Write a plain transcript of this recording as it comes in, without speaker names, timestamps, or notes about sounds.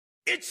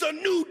It's a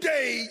new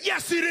day.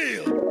 Yes, it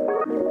is.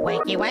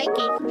 Wakey,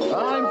 wakey.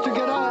 Time to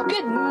get up.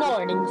 Good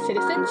morning,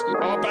 citizens.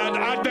 Open,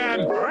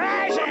 open.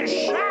 Rise and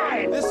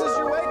shine. This is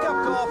your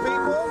wake-up call,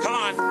 people. Come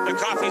on, the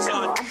coffee's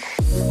on.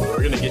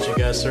 We're going to get you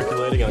guys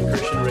circulating on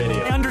Christian radio.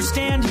 I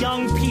understand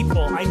young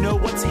people. I know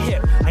what's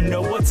hip. I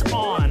know what's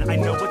on. I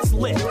know what's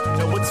lit. I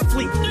know what's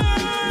fleet.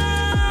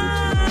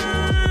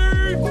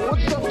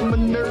 What's up, my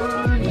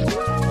nerds?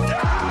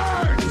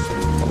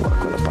 I work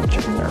with a bunch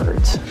of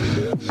nerds.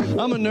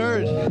 I'm a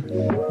nerd,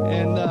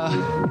 and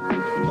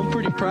I'm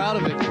pretty proud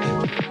of it.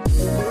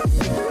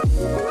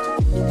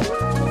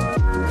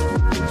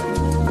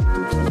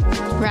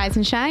 Rise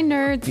and shine,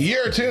 nerds.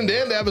 You're tuned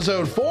in to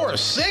episode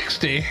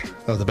 460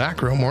 of the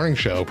Back Row Morning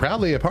Show,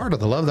 proudly a part of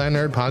the Love Thy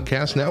Nerd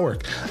podcast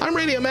network. I'm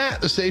Radio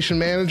Matt, the station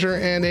manager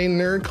and a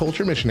nerd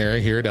culture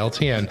missionary here at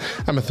LTN.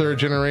 I'm a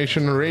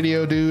third-generation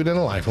radio dude and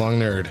a lifelong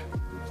nerd.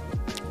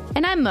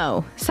 And I'm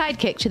Mo,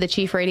 sidekick to the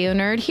chief radio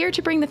nerd, here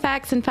to bring the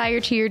facts and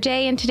fire to your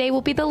day. And today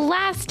will be the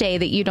last day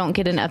that you don't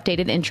get an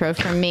updated intro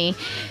from me.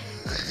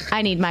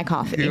 I need my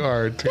coffee. You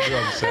are too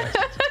obsessed.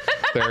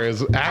 There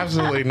is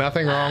absolutely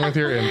nothing wrong with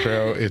your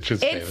intro.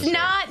 It's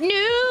not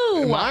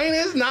new. Mine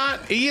is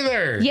not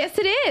either. Yes,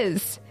 it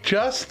is.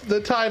 Just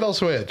the title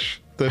switch.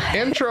 The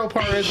intro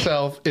part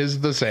itself is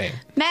the same.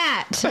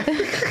 Matt,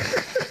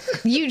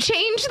 you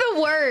changed the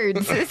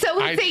words,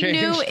 so it's a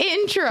new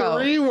intro.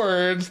 3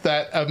 words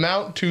that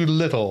amount to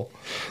little.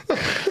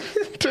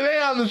 Today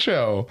on the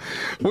show,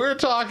 we're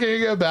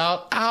talking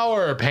about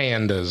our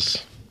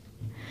pandas.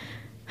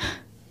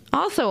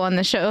 Also on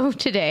the show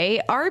today,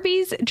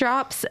 Arby's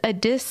drops a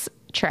diss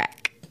track.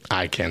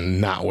 I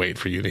cannot wait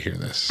for you to hear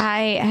this.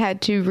 I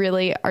had to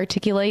really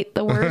articulate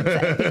the words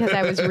because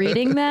I was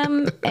reading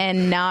them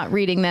and not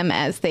reading them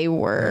as they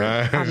were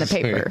on the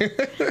paper.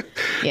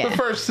 Yeah. But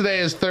first, today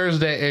is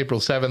Thursday, April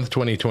 7th,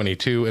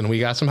 2022, and we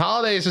got some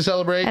holidays to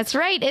celebrate. That's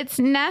right. It's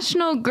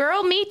National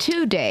Girl Me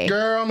Too Day.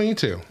 Girl Me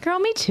Too. Girl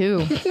Me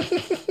Too.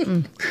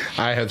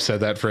 I have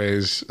said that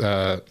phrase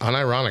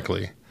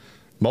unironically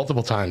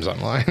multiple times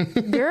online.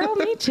 Girl,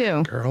 me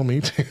too. Girl,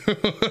 me too.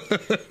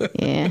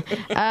 Yeah.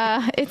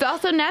 It's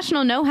also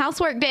National No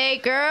Housework Day.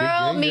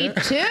 Girl, me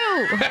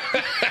too.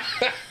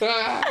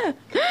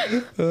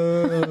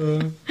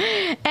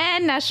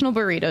 And National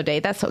Burrito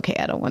Day. That's okay.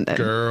 I don't want that.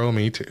 Girl,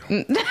 me too.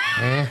 Mm-hmm.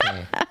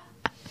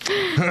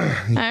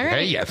 All right.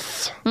 Hey,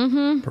 yes.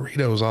 Mm-hmm.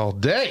 Burritos all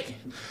day.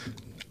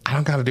 I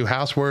don't got to do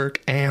housework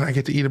and I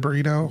get to eat a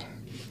burrito.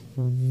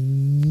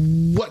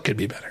 What could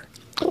be better?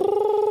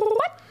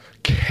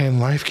 Can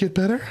life get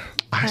better?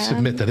 I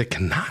submit that it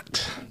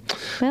cannot.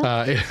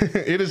 Well.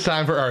 It is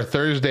time for our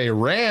Thursday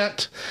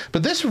rant,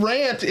 but this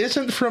rant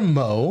isn't from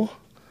Mo.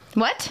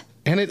 What?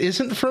 And it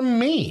isn't from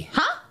me.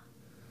 Huh?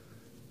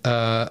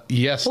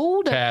 Yes,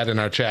 Tad in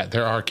our chat.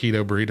 There are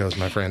keto burritos,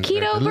 my friend.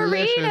 Keto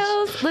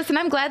burritos. Listen,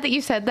 I'm glad that you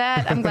said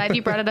that. I'm glad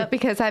you brought it up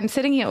because I'm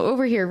sitting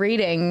over here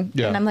reading,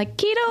 and I'm like,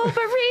 keto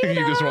burrito.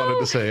 You just wanted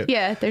to say it.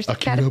 Yeah, there's a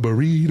keto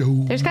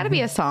burrito. There's got to be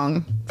a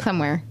song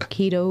somewhere.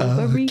 Keto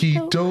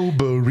burrito. Keto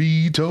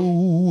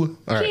burrito.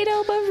 Right.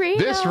 Keto burrito.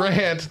 This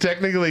rant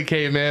technically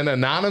came in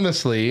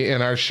anonymously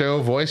in our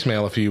show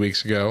voicemail a few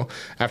weeks ago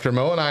after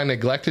Mo and I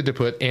neglected to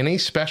put any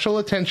special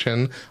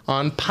attention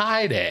on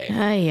Pi Day,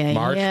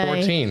 March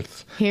 14th.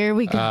 Here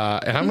we go.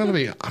 And I'm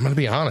gonna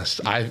be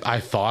honest. I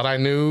thought I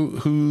knew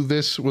who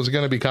this was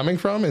going to be coming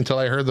from until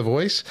I heard the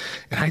voice,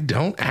 and I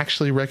don't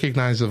actually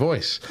recognize the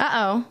voice.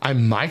 Uh-oh. I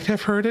might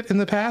have heard it in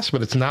the past,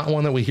 but it's not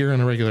one that we hear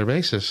on a regular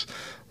basis.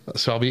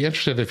 So I'll be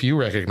interested if you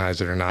recognize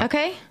it or not.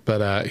 Okay.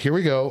 But here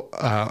we go.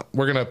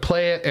 We're going to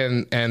play it,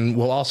 and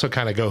we'll also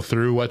kind of go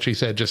through what she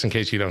said just in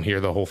case you don't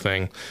hear the whole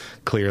thing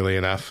clearly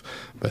enough.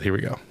 But here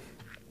we go.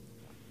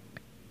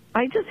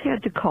 I just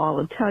had to call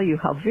and tell you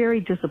how very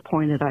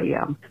disappointed I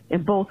am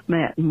in both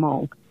Matt and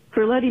Mo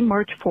for letting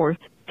March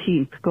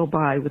 14th go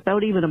by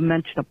without even a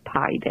mention of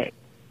Pi Day.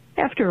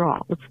 After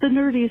all, it's the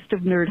nerdiest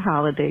of nerd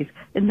holidays,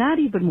 and not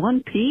even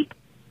one peep?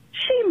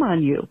 Shame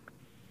on you.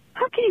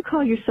 How can you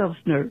call yourselves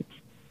nerds?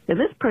 In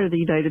this part of the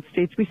United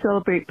States, we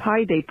celebrate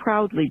Pi Day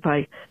proudly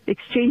by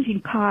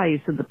exchanging pies,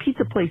 and the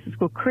pizza places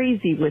go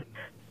crazy with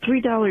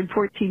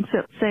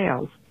 $3.14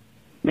 sales.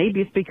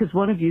 Maybe it's because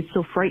one of you is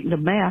so frightened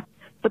of math,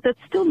 but that's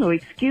still no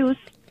excuse.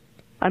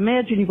 I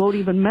imagine you won't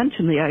even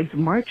mention the Ides of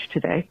March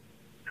today.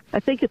 I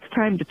think it's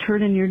time to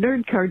turn in your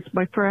nerd cards,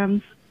 my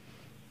friends.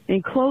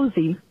 In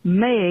closing,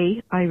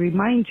 I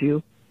remind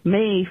you,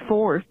 May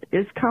 4th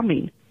is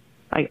coming.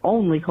 I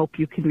only hope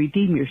you can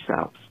redeem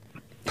yourselves.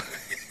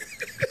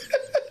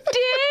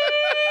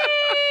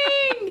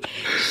 Ding!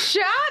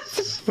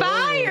 Shots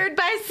fired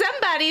by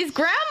somebody's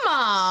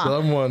grandma.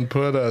 Someone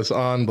put us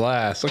on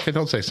blast. Okay,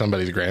 don't say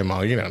somebody's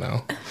grandma. You don't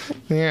know.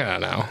 Yeah,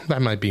 no.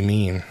 That might be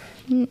mean.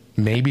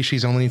 Maybe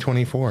she's only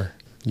 24.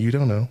 You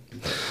don't know.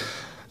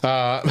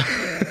 But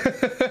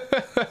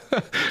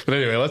But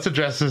anyway, let's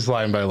address this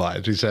line by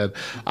line. She said,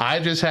 I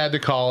just had to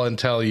call and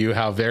tell you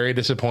how very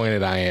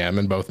disappointed I am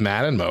in both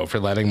Matt and Mo for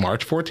letting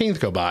March 14th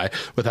go by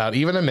without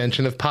even a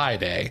mention of Pi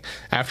Day.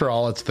 After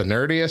all, it's the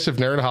nerdiest of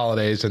nerd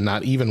holidays and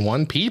not even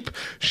one peep.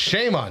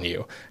 Shame on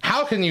you.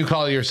 How can you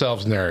call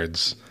yourselves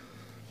nerds?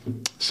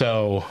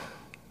 So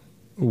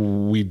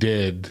we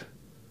did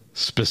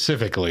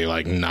specifically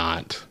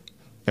not,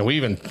 and we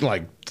even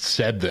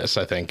said this,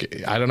 I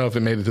think. I don't know if it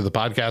made it to the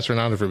podcast or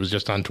not, if it was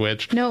just on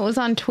Twitch. No, it was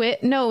on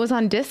No, it was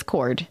on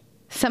Discord.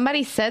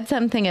 Somebody said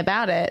something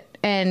about it,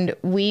 and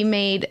we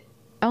made...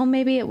 Oh,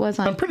 maybe it was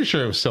on... I'm pretty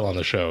sure it was still on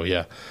the show,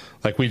 yeah.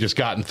 We just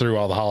gotten through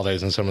all the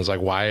holidays, and someone's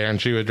like, why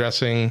aren't you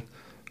addressing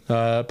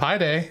Pi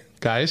Day,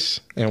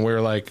 guys? And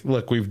we're like,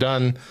 look, we've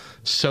done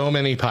so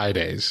many Pi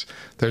Days.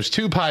 There's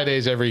 2 Pi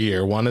Days every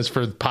year. One is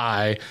for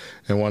pi,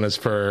 and one is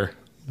for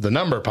the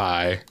number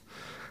pi.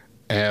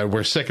 And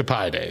we're sick of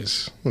Pi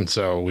Days. And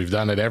so we've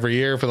done it every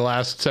year for the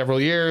last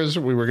several years.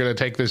 We were going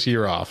to take this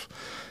year off.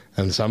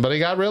 And somebody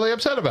got really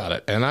upset about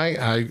it. And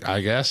I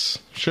guess,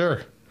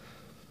 sure.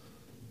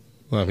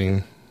 I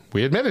mean,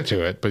 we admitted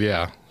to it, but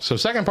yeah. So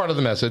second part of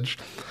the message.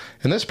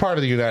 In this part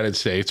of the United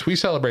States, we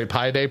celebrate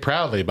Pi Day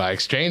proudly by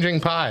exchanging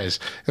pies.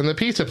 And the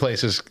pizza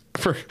places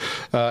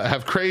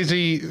have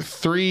crazy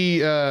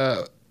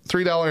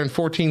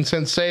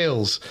 $3.14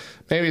 sales.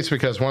 Maybe it's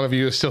because one of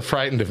you is still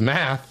frightened of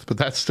math, but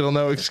that's still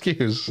no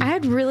excuse.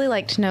 I'd really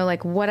like to know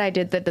what I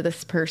did to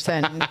this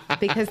person,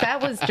 because that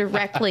was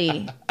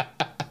directly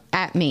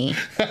at me.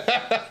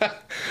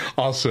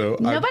 Also,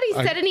 nobody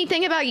said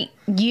anything about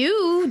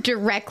you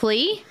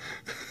directly.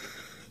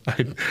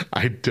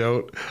 I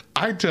don't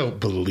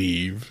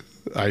believe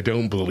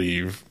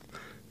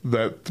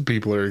that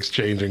people are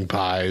exchanging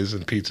pies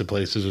and pizza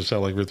places are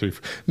selling for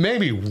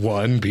maybe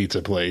one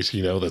pizza place,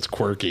 that's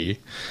quirky.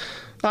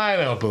 I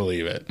don't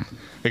believe it.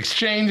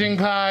 Exchanging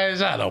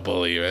pies? I don't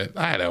believe it.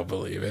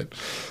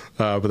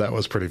 But that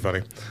was pretty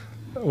funny.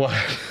 What?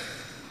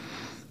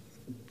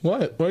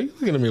 Why are you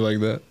looking at me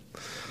like that?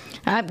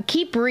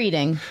 Keep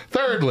reading.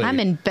 Thirdly, I'm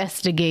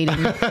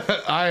investigating.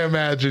 I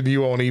imagine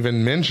you won't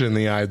even mention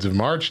the Ides of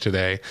March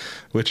today,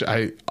 which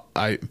I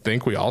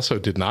think we also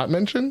did not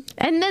mention.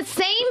 And the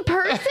same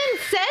person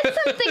said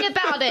something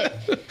about it.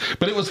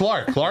 But it was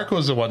Lark. Lark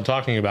was the one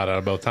talking about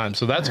it both times.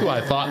 So that's who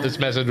I thought this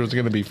message was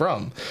going to be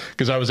from,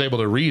 because I was able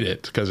to read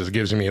it, because it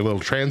gives me a little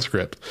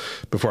transcript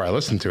before I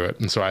listened to it.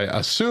 And so I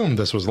assumed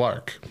this was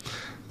Lark.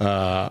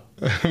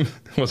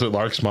 Was it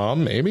Lark's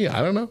mom? Maybe.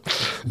 I don't know.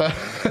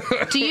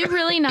 Do you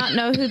really not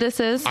know who this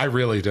is? I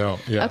really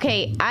don't. Yeah.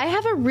 Okay. I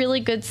have a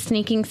really good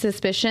sneaking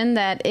suspicion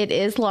that it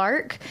is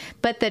Lark,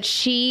 but that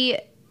she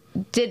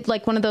did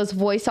one of those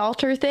voice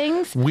alter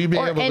things.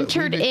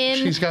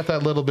 She's got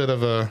that little bit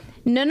of a...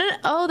 No.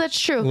 Oh, that's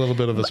true. A little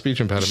bit of a speech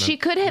impediment. She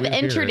could have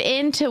entered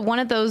into one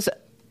of those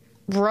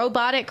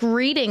robotic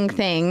reading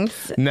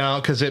things. No,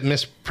 because it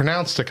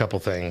mispronounced a couple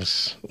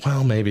things.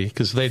 Well, maybe,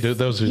 because they do.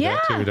 Those do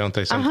that too, don't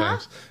they?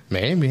 Sometimes.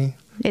 Maybe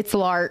it's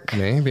Lark.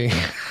 Maybe.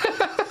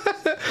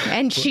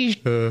 And she's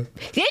the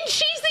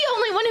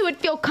only one who would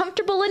feel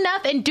comfortable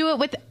enough and do it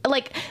with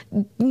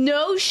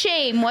no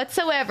shame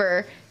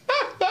whatsoever.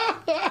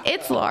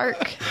 It's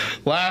Lark.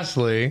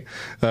 Lastly,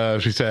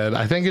 she said,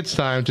 I think it's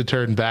time to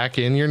turn back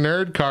in your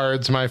nerd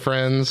cards, my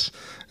friends.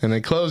 And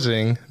in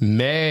closing,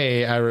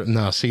 there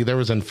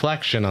was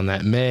inflection on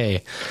that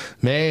May.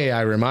 May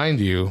I remind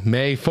you,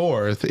 May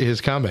 4th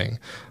is coming.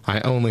 I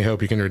only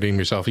hope you can redeem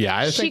yourself. Yeah,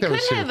 I think that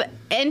was... She could have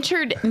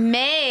entered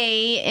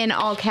May in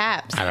all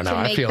caps. I don't know.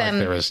 I feel like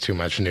there was too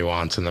much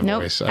nuance in the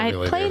voice. I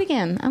really play it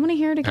again. I'm going to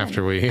hear it again.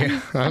 After I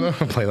don't know.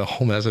 Play the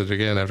whole message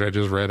again after I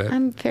just read it.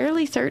 I'm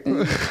fairly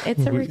certain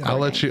it's a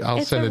recording.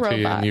 I'll send it to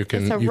you, and you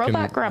can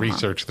grandma.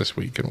 research this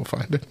week, and we'll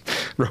find it.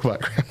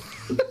 Robot grandma.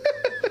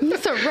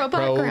 It's a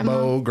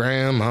robot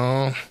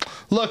grandma.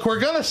 Look, we're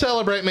going to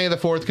celebrate May the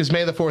 4th because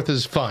May the 4th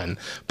is fun.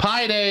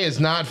 Pi Day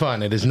is not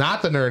fun. It is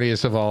not the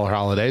nerdiest of all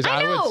holidays.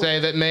 I would say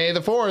that May the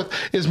 4th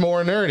is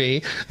more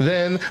nerdy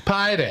than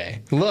Pi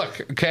Day.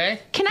 Look,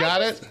 okay?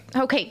 Got it?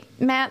 Okay,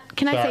 Matt,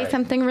 can I say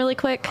something really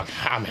quick?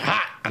 I'm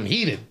hot. I'm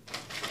heated.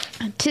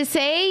 To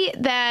say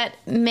that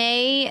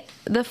March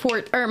the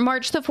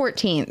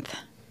 14th,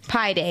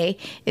 Pi Day,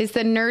 is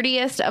the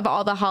nerdiest of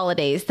all the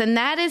holidays, then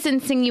that is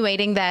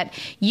insinuating that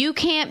you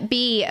can't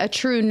be a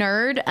true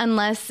nerd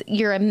unless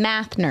you're a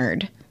math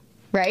nerd,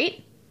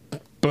 right?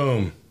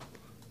 Boom.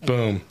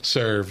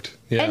 Served.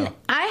 Yeah. And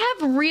I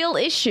have real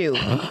issue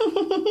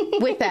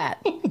with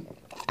that.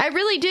 I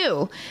really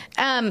do.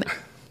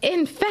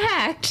 In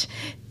fact,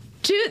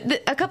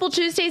 a couple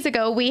Tuesdays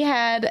ago, we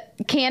had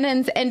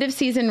Cannon's end of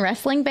season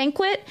wrestling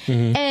banquet,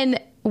 and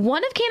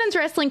one of Cannon's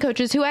wrestling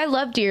coaches, who I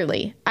love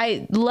dearly,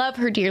 I love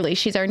her dearly.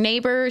 She's our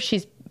neighbor.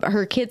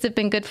 Her kids have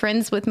been good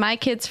friends with my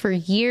kids for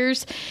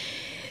years.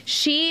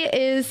 She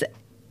is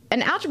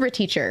an algebra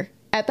teacher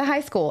at the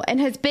high school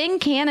and has been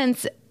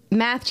Cannon's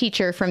math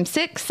teacher from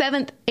 6th,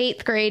 7th,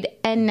 8th grade,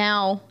 and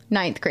now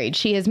 9th grade.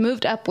 She has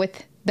moved up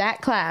with that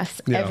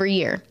class every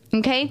year.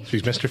 Okay?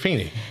 She's Mr.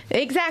 Feeney.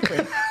 Exactly.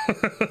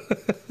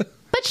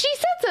 But she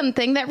said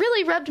something that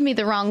really rubbed me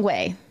the wrong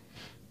way.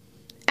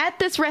 at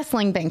this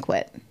wrestling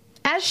banquet.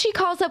 As she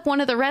calls up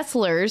one of the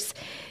wrestlers,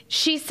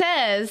 she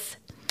says,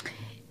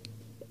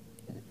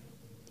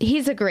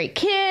 he's a great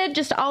kid,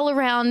 just all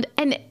around,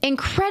 and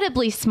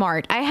incredibly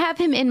smart. I have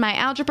him in my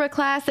algebra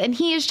class, and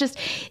he is just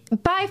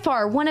by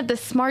far one of the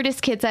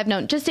smartest kids I've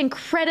known, just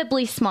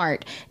incredibly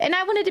smart. And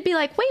I wanted to be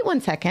like, wait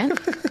 1 second.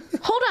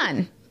 Hold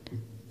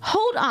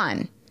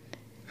on.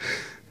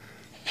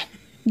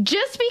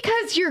 Just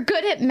because you're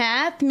good at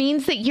math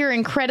means that you're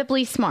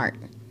incredibly smart.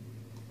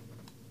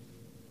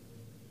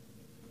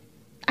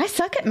 I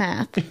suck at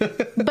math,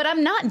 but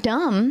I'm not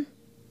dumb.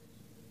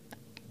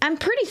 I'm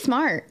pretty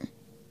smart.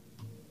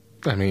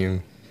 I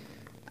mean,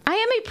 I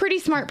am a pretty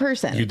smart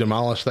person. you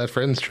demolished that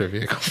Friends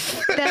trivia.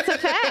 That's a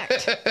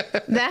fact.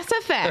 That's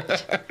a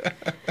fact.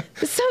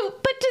 So,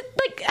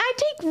 I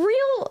take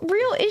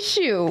real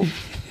issue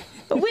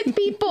with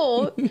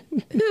people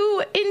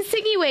who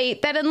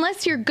insinuate that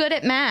unless you're good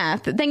at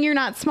math, then you're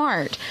not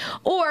smart.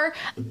 Or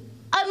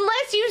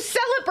unless you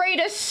celebrate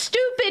a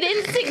stupid,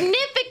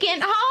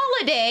 insignificant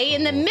holiday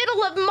in the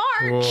middle of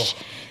March,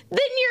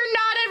 then you're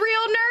not a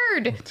real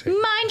nerd.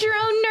 Mind your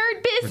own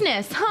nerd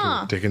business,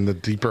 huh? Digging the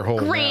deeper hole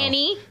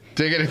Granny. now.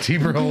 Digging a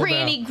deeper hole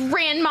Granny now.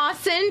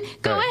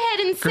 Grandmawson. Go ahead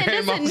and send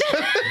us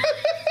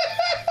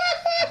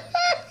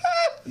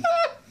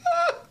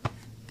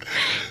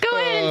Go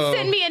ahead and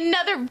send me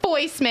another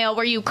voicemail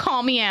where you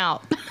call me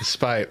out.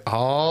 Despite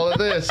all of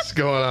this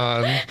going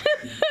on,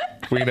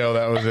 we know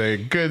that was a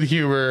good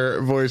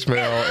humor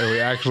voicemail, and we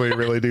actually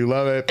really do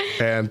love it.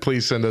 And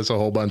please send us a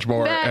whole bunch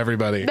more,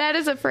 everybody. That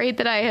is afraid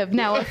that I have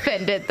now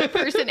offended the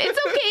person. It's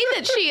okay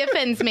that she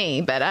offends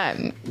me, but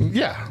I'm...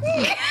 Yeah.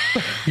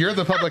 You're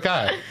the public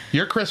eye.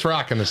 You're Chris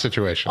Rock in this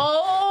situation.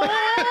 Oh,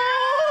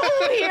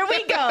 here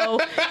we go.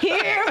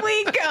 Here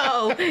we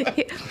go.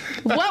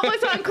 What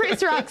was on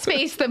Chris Rock's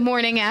face the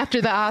morning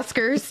after the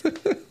Oscars?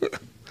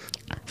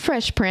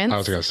 Fresh Prince. I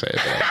was going to say it.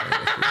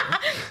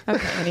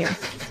 Okay, anyway.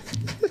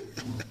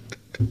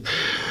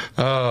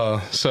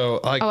 Because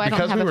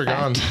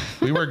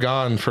we were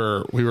gone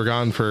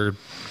for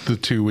the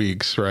 2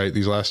 weeks, right?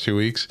 These last 2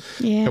 weeks.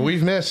 Yeah. And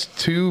we've missed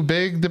 2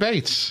 big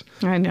debates.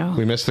 I know.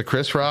 We missed the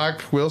Chris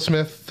Rock, Will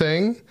Smith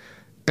thing.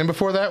 And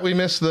before that, we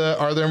missed the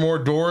are there more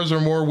doors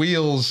or more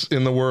wheels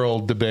in the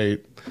world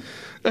debate.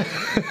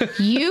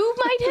 You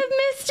might have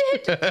missed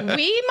it.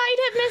 We might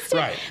have missed it.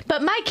 Right.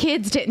 But my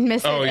kids didn't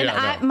miss it. Oh,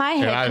 yeah, and my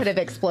head could have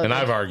exploded. And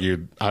I've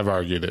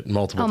argued it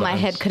multiple times. Oh, my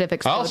head could have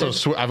exploded.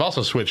 I've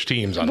also switched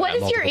teams on what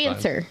that. What is your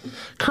answer?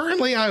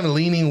 Currently, I'm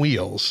leaning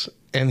wheels.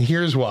 And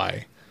here's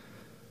why.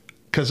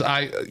 Because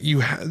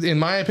in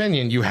my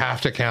opinion, you have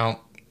to count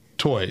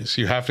toys.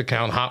 You have to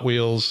count Hot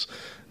Wheels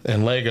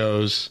and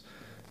Legos.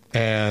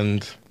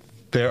 And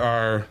there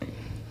are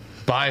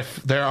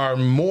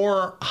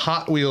more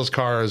Hot Wheels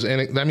cars,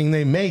 and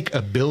they make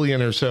 1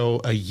 billion or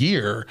so a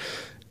year.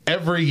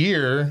 Every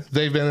year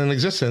they've been in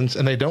existence,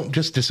 and they don't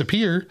just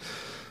disappear.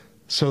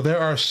 So there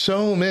are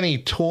so many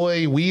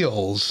toy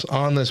wheels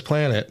on this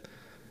planet,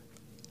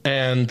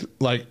 and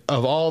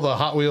of all the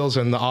Hot Wheels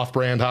and the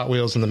off-brand Hot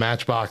Wheels and the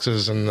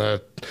Matchboxes and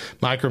the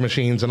Micro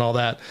Machines and all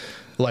that,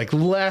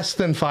 less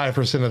than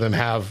 5% of them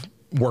have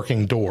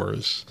working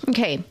doors.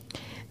 Okay,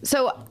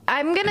 so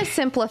I'm gonna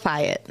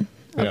simplify it.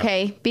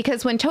 Okay, yeah.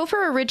 Because when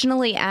Topher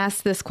originally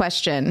asked this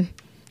question,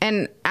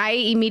 and I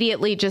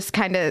immediately just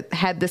kind of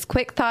had this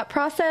quick thought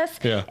process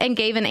and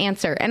gave an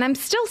answer. And I'm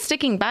still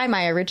sticking by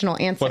my original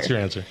answer. What's your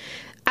answer?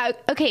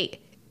 Okay,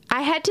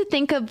 I had to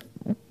think of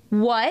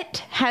what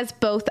has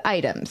both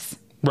items.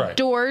 Right.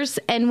 Doors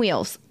and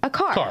wheels. A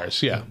car.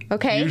 Cars, yeah.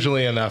 Okay.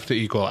 Usually enough to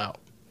equal out.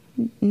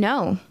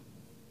 No.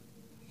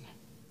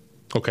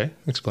 Okay,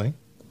 explain.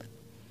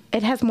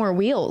 It has more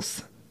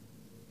wheels.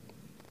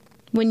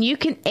 When you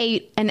can,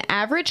 an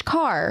average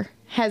car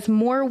has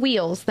more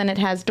wheels than it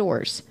has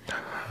doors.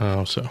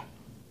 How so?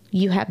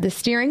 You have the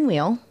steering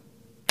wheel.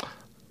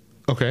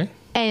 Okay.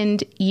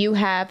 And you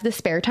have the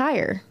spare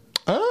tire.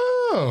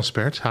 Oh,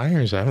 spare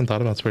tires. I haven't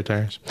thought about spare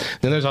tires.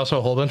 Then there's also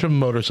a whole bunch of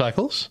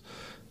motorcycles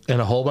and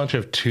a whole bunch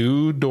of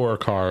 2-door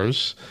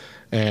cars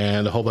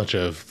and a whole bunch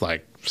of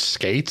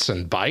skates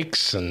and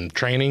bikes and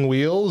training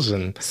wheels.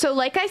 And so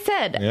like I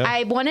said,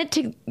 I wanted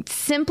to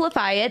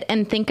simplify it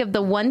and think of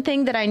the one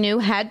thing that I knew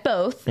had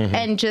both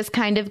and just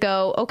kind of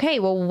go,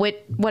 okay, well,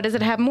 what does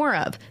it have more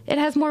of? It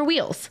has more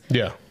wheels.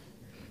 Yeah.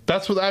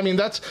 That's what I mean.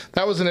 That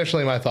was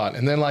initially my thought.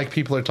 And then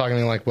people are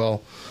talking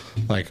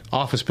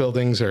office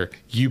buildings or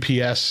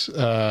UPS,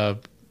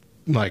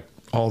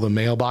 all the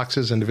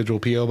mailboxes, individual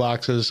PO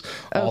boxes,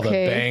 all the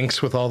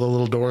banks with all the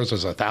little doors.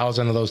 There's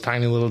 1,000 of those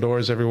tiny little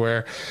doors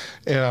everywhere.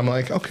 And I'm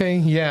like, okay,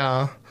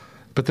 yeah.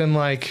 But then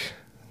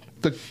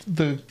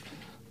the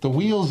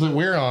wheels that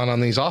we're on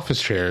these office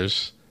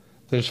chairs,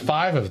 there's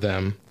 5 of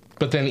them,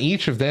 but then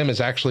each of them is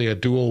actually a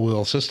dual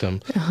wheel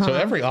system. So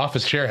every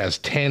office chair has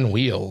 10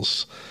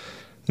 wheels.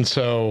 And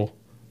so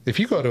if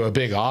you go to a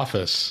big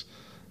office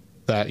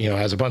that,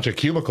 has a bunch of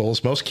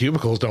cubicles, most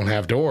cubicles don't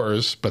have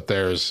doors, but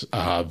there's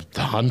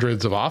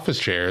hundreds of office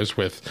chairs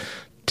with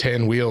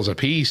 10 wheels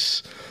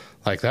apiece.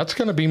 Like, that's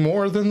going to be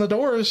more than the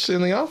doors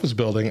in the office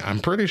building, I'm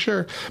pretty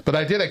sure. But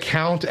I did a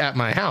count at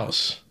my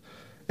house.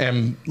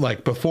 And,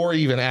 like, before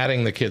even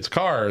adding the kids'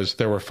 cars,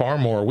 there were far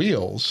more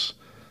wheels.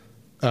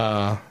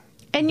 And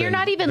you're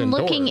not even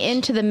looking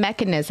into the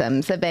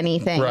mechanisms of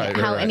anything,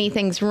 how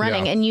anything's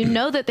running. Yeah. And you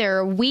know that there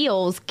are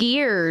wheels,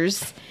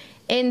 gears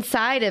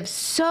inside of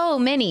so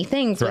many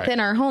things within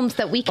our homes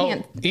that we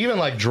can't. Even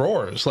like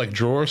drawers, like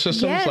drawer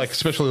systems, like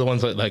especially the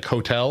ones that like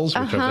hotels,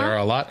 which there are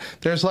a lot.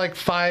 There's like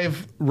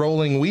 5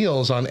 rolling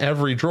wheels on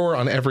every drawer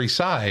on every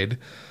side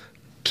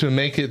to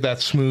make it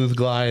that smooth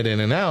glide in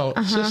and out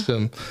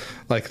system.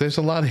 Like, there's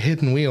a lot of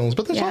hidden wheels,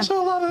 but there's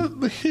also a lot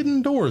of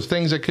hidden doors,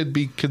 things that could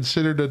be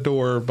considered a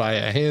door by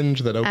a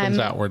hinge that opens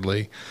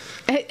outwardly.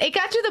 It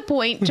got to the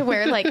point to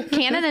where, like,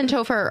 Cannon and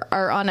Topher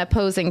are on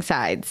opposing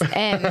sides,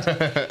 and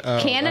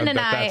Cannon and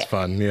that's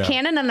fun. Yeah.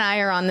 Cannon and I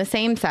are on the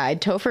same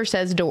side. Topher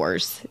says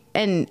doors,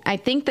 and I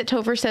think that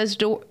Topher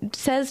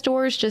says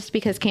doors just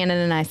because Cannon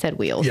and I said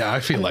wheels. Yeah,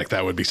 I feel like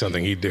that would be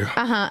something he'd do.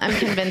 I'm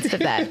convinced of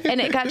that. And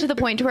it got to the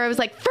point to where I was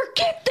like,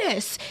 forget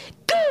this.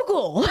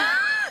 Google.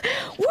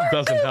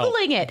 We're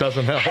Googling it.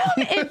 Doesn't help.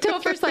 And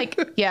Topher's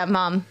like, yeah,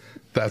 Mom.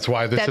 That's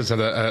why this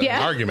isn't an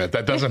argument.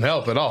 That doesn't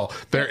help at all.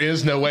 There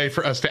is no way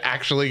for us to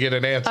actually get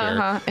an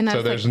answer.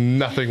 So there's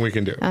nothing we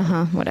can do.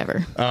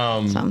 Whatever.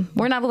 So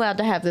we're not allowed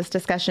to have this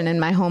discussion in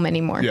my home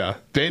anymore. Yeah.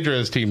 Daedra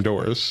is team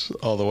doors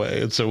all the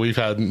way. And so we've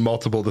had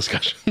multiple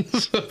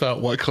discussions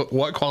about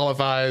what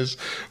qualifies,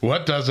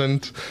 what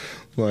doesn't.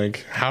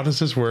 Like, how does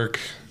this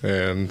work?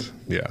 And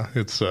yeah,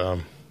 it's...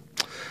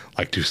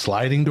 like, do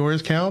sliding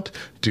doors count?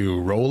 Do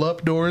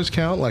roll-up doors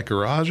count like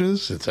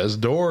garages? It says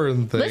door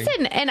and thing.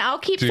 Listen, and I'll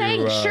keep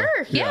saying,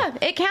 sure, yeah,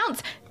 it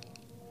counts.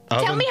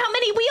 Tell me how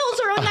many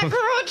wheels are on that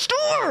garage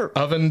door.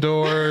 Oven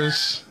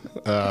doors,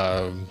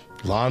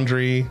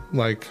 laundry,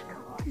 like,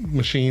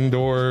 machine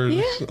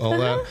doors, all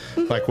that.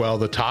 Like, well,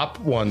 the top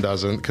one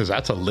doesn't, because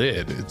that's a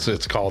lid.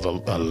 It's called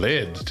a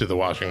lid to the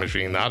washing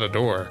machine, not a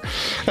door.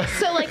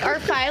 So, like, our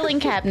filing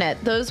cabinet,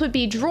 those would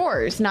be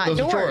drawers, not doors.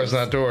 Those are drawers,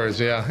 not doors,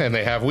 yeah. And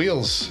they have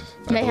wheels.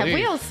 They have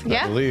wheels,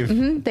 yeah. I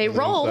believe. They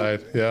roll.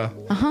 Inside, yeah.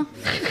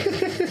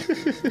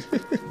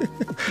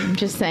 I'm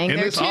just saying. In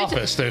this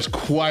office, there's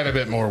quite a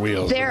bit more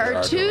wheels. There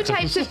are 2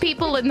 types of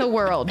people in the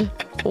world.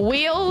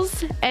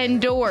 Wheels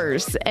and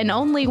doors. And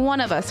only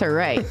one of us are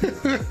right.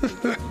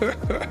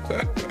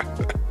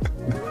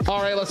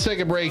 All right, let's take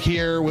a break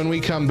here. When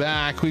we come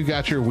back, we've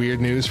got your weird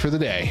news for the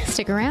day.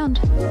 Stick around.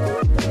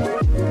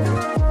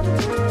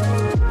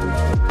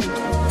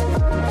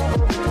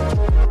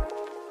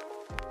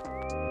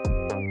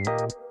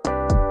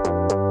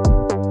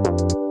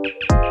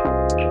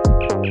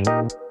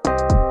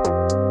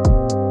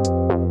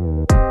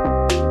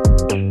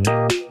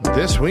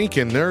 This week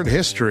in Nerd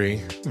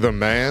History, the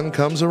man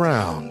comes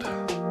around.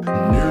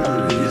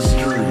 Nerd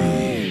History.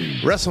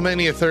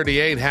 WrestleMania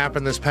 38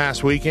 happened this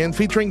past weekend,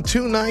 featuring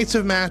 2 nights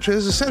of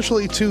matches,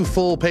 essentially 2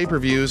 full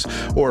pay-per-views,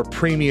 or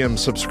premium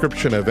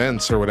subscription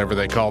events, or whatever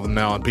they call them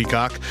now on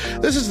Peacock.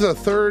 This is the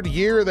 3rd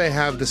year they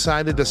have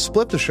decided to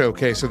split the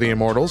Showcase of the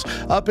Immortals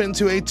up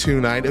into a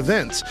 2-night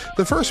event.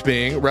 The first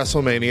being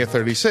WrestleMania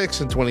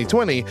 36 in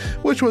 2020,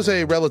 which was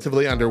a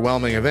relatively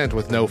underwhelming event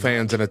with no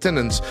fans in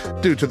attendance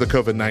due to the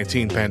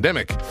COVID-19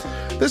 pandemic.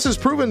 This has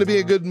proven to be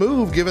a good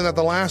move, given that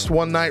the last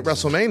one-night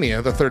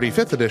WrestleMania, the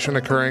 35th edition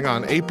occurring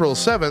on April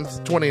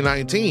 7th,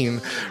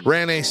 2019,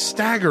 ran a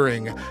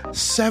staggering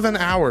 7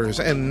 hours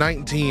and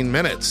 19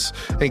 minutes,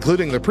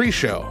 including the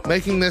pre-show,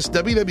 making this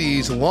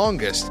WWE's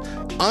longest,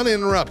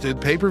 uninterrupted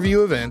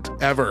pay-per-view event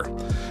ever.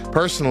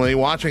 Personally,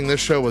 watching this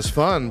show was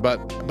fun, but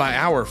by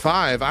hour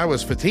 5, I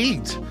was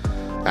fatigued.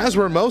 As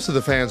were most of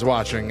the fans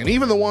watching, and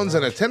even the ones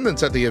in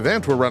attendance at the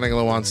event were running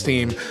low on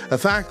steam, a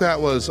fact that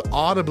was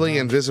audibly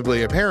and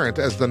visibly apparent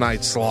as the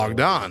night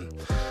slogged on.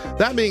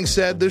 That being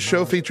said, this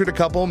show featured a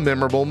couple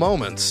memorable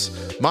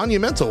moments.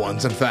 Monumental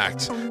ones, in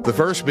fact. The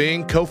first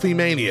being Kofi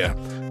Mania.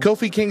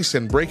 Kofi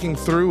Kingston breaking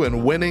through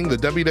and winning the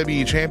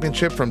WWE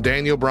Championship from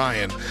Daniel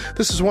Bryan.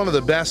 This is one of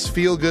the best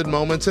feel-good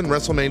moments in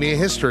WrestleMania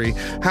history.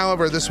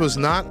 However, this was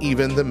not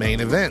even the main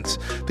event.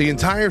 The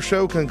entire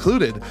show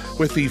concluded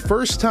with the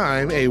first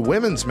time a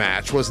women's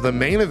match was the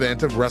main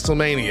event of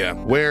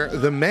WrestleMania, where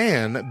the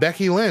man,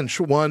 Becky Lynch,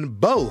 won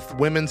both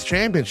women's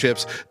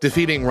championships,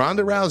 defeating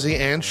Ronda Rousey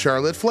and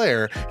Charlotte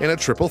Flair in a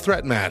triple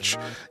threat match.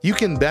 You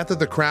can bet that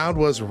the crowd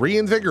was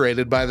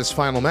reinvigorated by this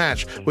final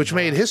match, which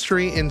made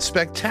history in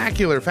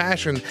spectacular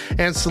fashion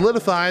and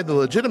solidified the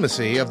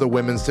legitimacy of the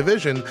women's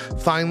division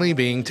finally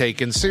being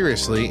taken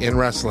seriously in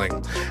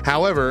wrestling.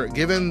 However,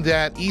 given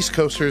that East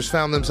Coasters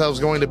found themselves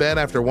going to bed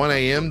after 1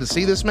 a.m. to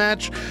see this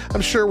match,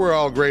 I'm sure we're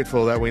all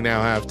grateful that we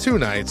now have 2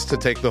 nights to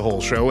take the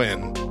whole show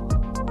in.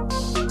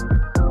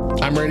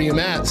 I'm Radio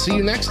Matt. See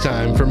you next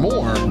time for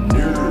more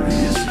Nerd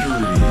History.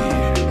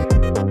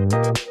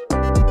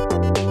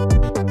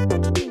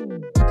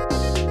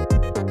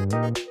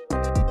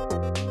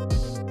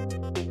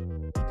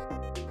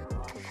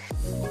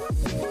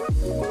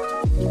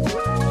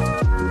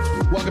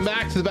 Welcome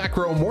back to the Back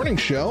Row Morning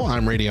Show.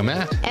 I'm Radio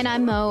Matt. And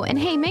I'm Mo. And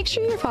hey, make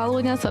sure you're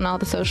following us on all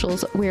the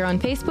socials. We're on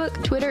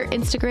Facebook, Twitter,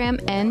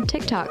 Instagram, and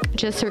TikTok.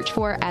 Just search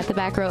for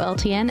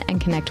 @TheBackRowLTN and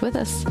connect with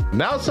us.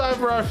 Now it's time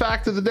for our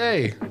fact of the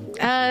day.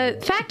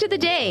 Fact of the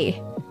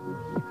day.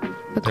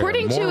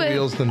 According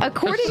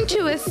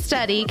to a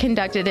study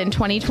conducted in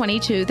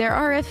 2022, there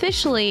are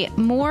officially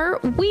more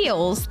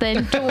wheels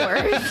than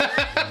doors.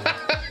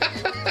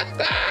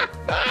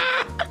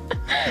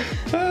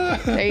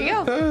 There you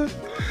go.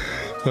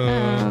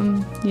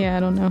 Yeah,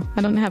 I don't know.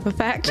 I don't have a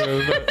fact.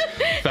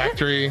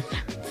 Factory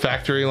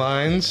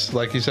lines,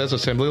 like he says,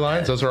 assembly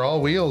lines. Those are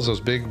all wheels. Those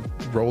big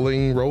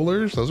rolling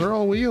rollers. Those are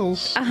all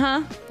wheels.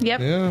 Yep.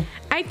 Yeah.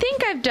 I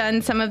think I've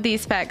done some of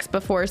these facts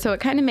before, so it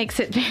kind of makes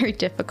it very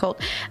difficult.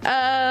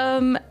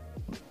 But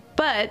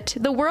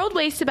the world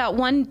wastes about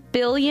 1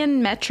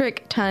 billion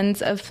metric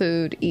tons of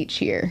food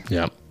each year.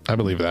 Yeah, I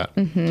believe that.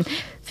 Mm-hmm.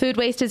 Food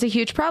waste is a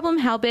huge problem.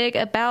 How big?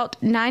 About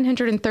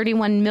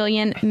 931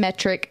 million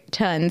metric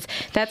tons.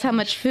 That's how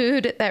much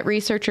food that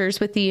researchers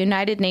with the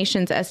United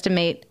Nations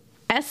estimate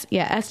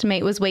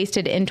was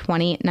wasted in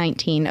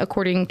 2019,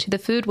 according to the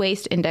Food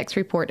Waste Index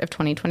report of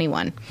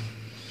 2021.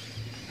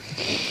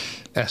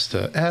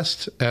 Estimate.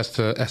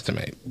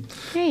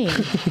 Hey,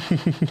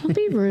 don't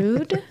be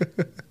rude.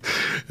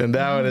 And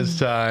now it is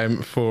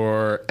time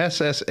for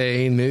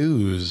SSA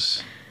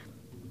News.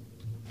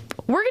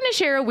 We're going to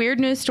share a weird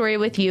news story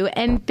with you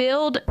and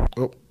build...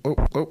 Oh,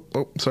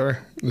 sorry.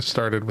 This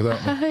started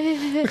without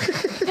me.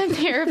 That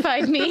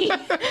terrified me.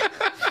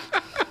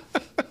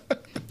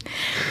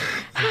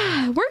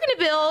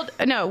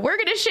 We're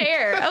going to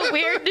share a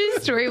weird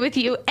news story with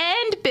you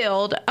and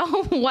build a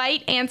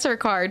white answer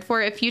card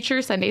for a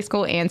future Sunday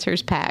School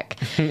Answers pack.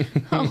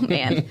 Oh,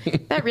 man.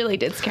 That really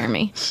did scare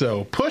me.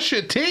 So,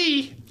 Pusha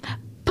T.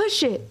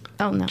 Push it.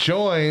 Oh, no.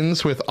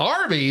 Joins with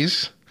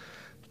Arby's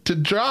to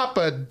drop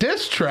a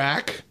diss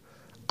track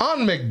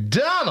on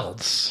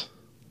McDonald's.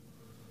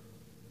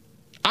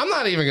 I'm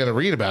not even going to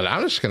read about it.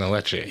 I'm just going to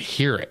let you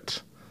hear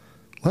it.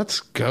 Let's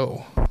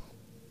go.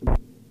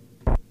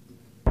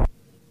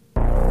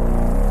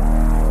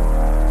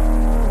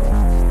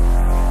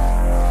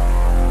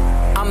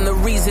 I'm the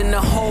reason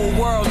the whole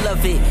world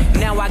love it.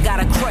 Now I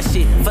gotta crush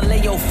it.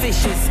 Filet your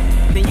fishes,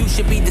 then you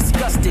should be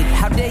disgusted.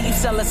 How dare you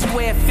sell a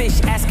square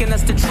fish, asking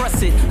us to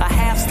trust it? A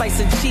half slice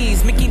of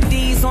cheese, Mickey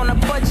D's on a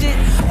budget.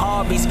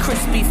 Arby's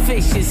crispy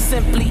fish is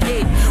simply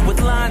it.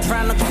 With lines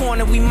round the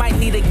corner, we might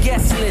need a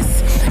guest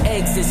list.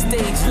 Eggs is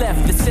stage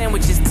left, the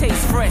sandwiches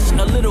taste fresh.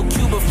 A little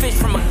cube of fish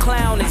from a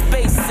clown is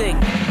basic.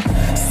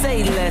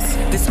 Say less,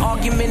 this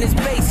argument is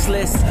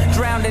baseless.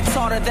 Drowned in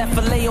tartar, that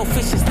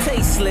filet-o-fish is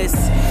tasteless.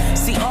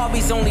 See,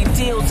 Arby's only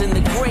deals in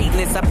the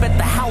greatness. I bet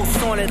the house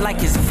on it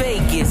like it's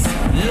Vegas.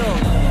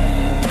 Look,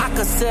 I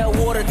could sell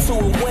water to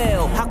a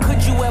whale. How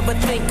could you ever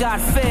think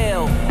I'd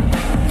fail?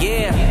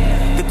 Yeah,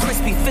 the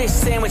crispy fish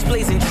sandwich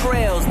blazing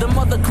trails. The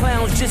mother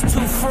clown's just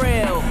too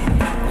frail.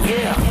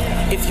 Yeah,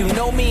 if you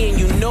know me and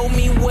you know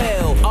me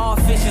well, our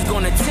fish is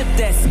gonna tip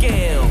that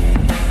scale.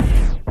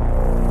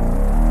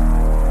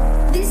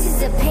 This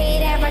is a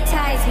paid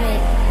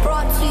advertisement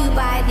brought to you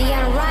by the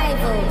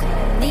unrivaled,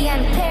 the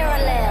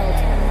unparalleled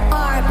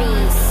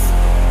Arby's.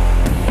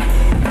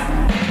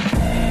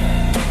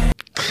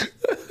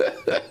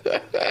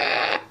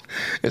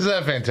 Isn't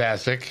that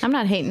fantastic? I'm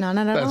not hating on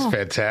it at all. That's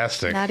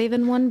fantastic. Not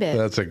even one bit.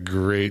 That's a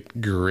great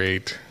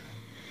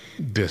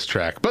diss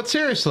track. But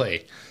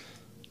seriously,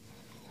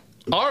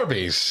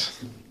 Arby's.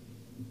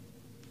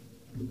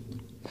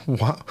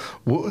 Why?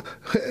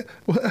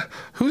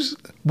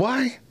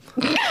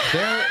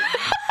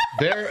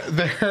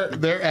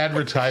 Their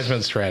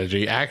advertisement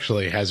strategy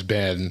actually has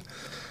been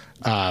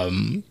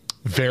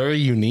very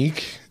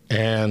unique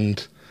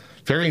and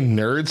very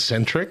nerd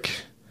centric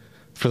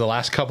for the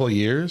last couple of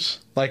years.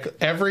 Like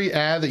every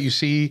ad that you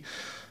see,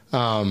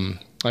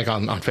 like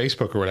on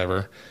Facebook or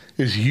whatever,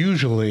 is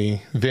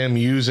usually them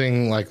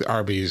using like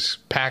Arby's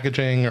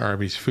packaging or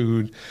Arby's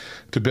food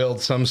to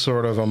build some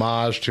sort of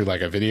homage to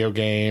like a video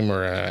game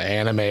or an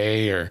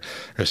anime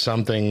or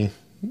something,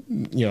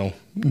 you know,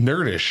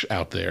 nerdish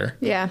out there.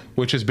 Yeah.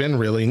 Which has been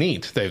really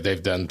neat.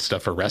 They've done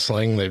stuff for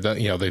wrestling.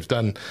 They've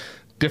done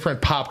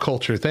different pop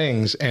culture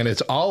things, and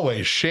it's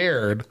always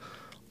shared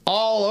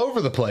all over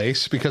the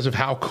place because of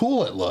how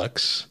cool it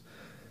looks,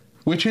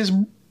 which is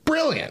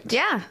brilliant.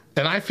 Yeah.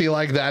 And I feel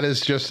like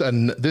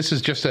this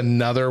is just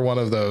another one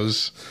of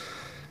those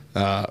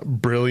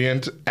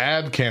brilliant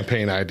ad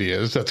campaign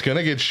ideas that's going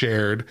to get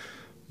shared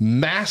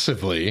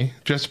massively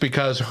just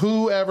because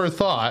whoever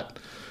thought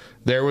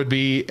there would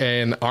be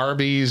an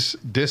Arby's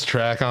diss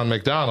track on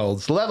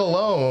McDonald's, let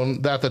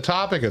alone that the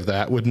topic of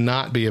that would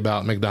not be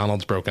about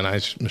McDonald's broken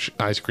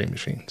ice cream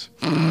machines.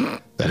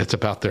 That it's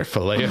about their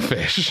fillet of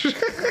fish.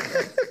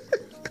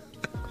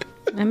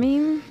 I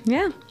mean,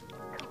 yeah.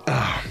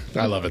 Oh,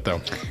 I love it,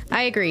 though.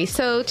 I agree.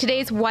 So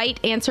today's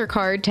white answer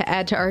card to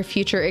add to our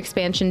future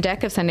expansion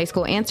deck of Sunday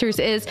School Answers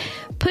is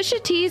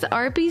Pusha T's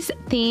Arby's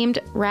themed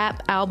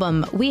rap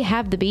album, We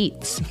Have the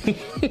Beats.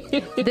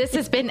 This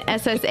has been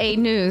SSA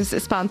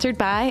News, sponsored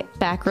by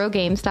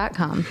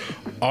BackRowGames.com.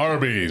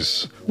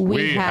 Arby's,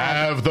 we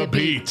have the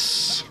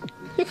beats.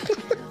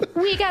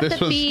 We got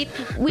the beat.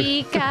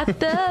 We got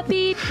the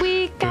beat.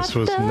 We got the beat. This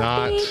was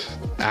not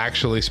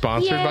actually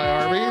sponsored by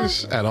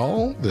Arby's at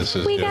all. This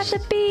is We got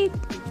the beat.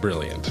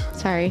 Brilliant.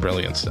 Sorry.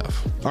 Brilliant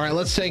stuff. All right,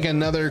 let's take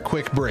another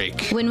quick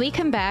break. When we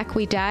come back,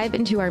 we dive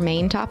into our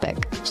main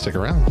topic. Stick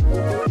around.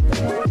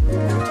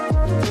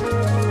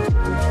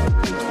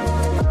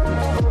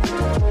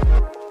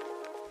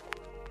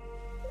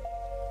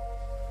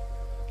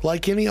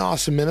 Like any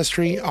awesome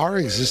ministry, our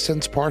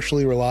existence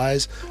partially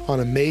relies on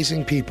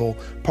amazing people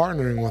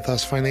partnering with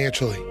us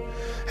financially.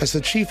 As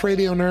the chief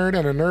radio nerd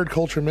and a nerd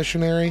culture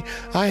missionary,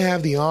 I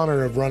have the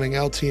honor of running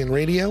LTN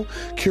Radio,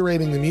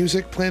 curating the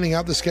music, planning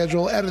out the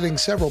schedule, editing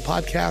several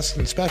podcasts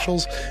and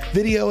specials,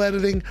 video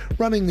editing,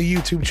 running the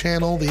YouTube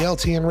channel, the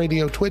LTN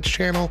Radio Twitch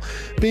channel,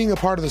 being a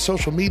part of the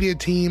social media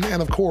team,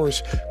 and of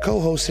course,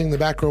 co-hosting the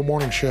Back Row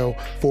Morning Show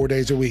 4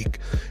 days a week.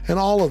 And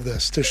all of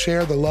this to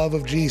share the love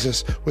of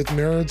Jesus with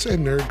nerds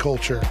and nerd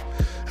culture.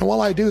 And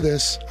while I do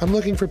this, I'm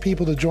looking for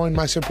people to join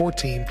my support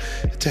team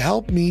to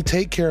help me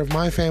take care of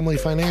my family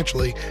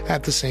financially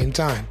at the same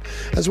time,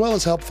 as well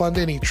as help fund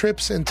any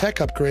trips and tech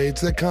upgrades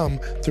that come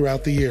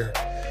throughout the year.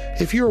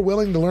 If you are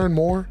willing to learn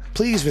more,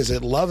 please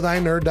visit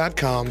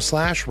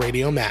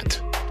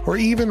lovethynerd.com/radiomatt, or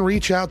even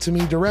reach out to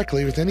me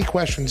directly with any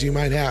questions you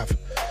might have.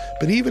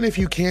 But even if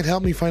you can't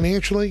help me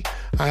financially,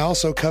 I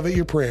also covet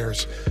your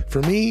prayers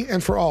for me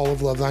and for all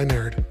of Love Thy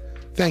Nerd.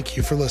 Thank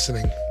you for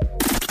listening.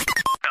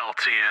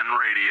 LTN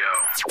Radio.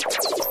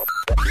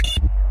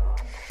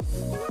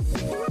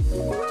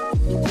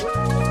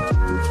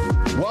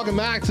 Welcome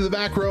back to the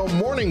Back Row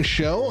Morning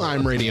Show.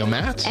 I'm Radio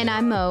Matt. And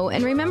I'm Mo.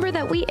 And remember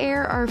that we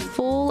air our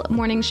full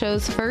morning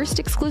shows first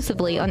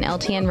exclusively on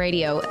LTN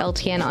Radio,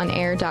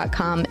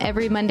 LTNonair.com,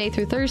 every Monday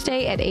through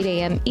Thursday at 8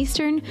 a.m.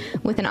 Eastern,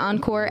 with an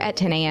encore at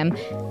 10 a.m.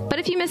 But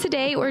if you miss a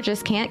day or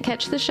just can't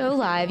catch the show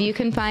live, you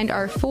can find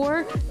our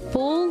 4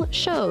 full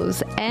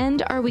shows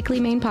and our weekly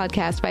main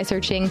podcast by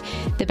searching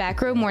The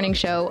Back Row Morning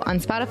Show on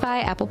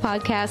Spotify, Apple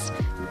Podcasts,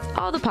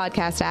 all the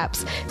podcast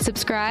apps.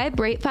 Subscribe,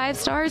 rate 5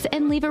 stars,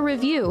 and leave a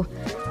review.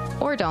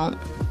 Or don't.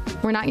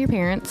 We're not your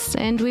parents,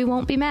 and we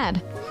won't be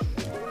mad.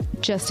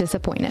 Just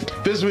disappointed.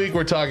 This week,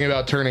 we're talking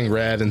about Turning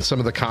Red and some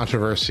of the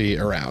controversy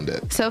around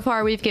it. So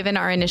far, we've given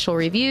our initial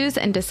reviews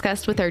and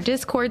discussed with our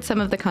Discord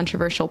some of the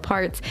controversial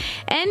parts.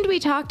 And we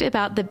talked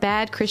about the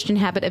bad Christian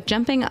habit of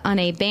jumping on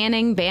a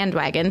banning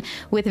bandwagon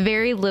with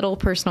very little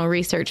personal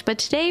research. But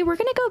today, we're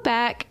going to go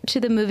back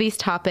to the movie's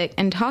topic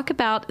and talk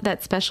about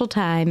that special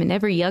time in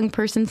every young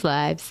person's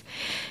lives.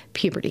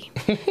 Puberty.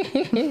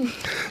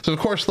 So, of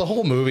course, the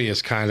whole movie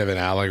is kind of an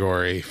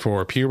allegory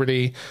for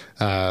puberty /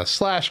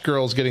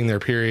 girls getting their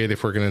period,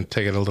 if we're going to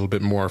take it a little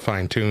bit more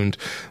fine-tuned.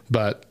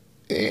 But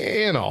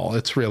in all,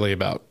 it's really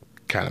about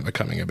kind of a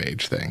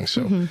coming-of-age thing.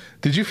 So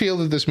did you feel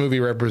that this movie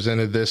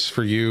represented this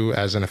for you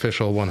as an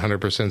official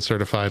 100%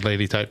 certified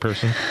lady-type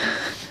person?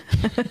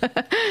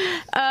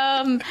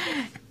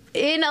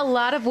 In a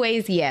lot of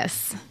ways,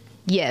 yes.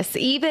 Yes.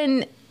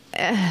 Even...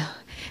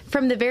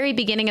 from the very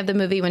beginning of the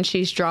movie, when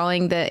she's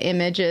drawing the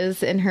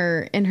images in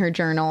her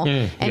journal,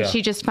 and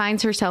she just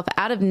finds herself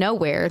out of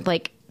nowhere,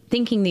 like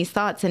thinking these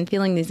thoughts and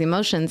feeling these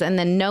emotions, and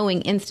then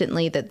knowing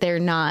instantly that they're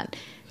not,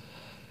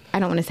 I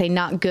don't want to say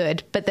not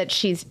good, but that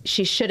she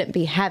shouldn't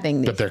be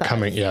having these But they're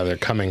thoughts. they're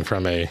coming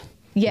from a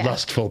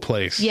lustful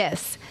place.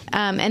 Yes.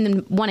 And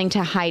then wanting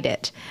to hide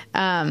it.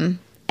 And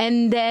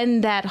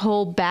then that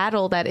whole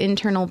battle, that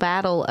internal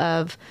battle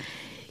of,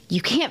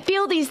 you can't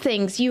feel these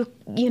things. You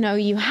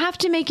have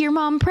to make your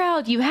mom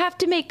proud. You have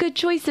to make good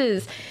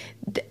choices.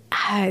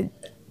 I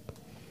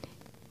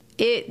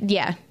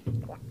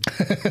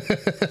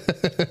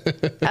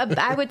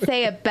would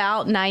say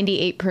about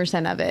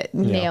 98% of it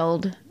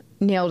nailed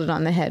it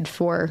on the head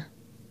for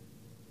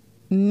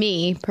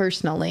me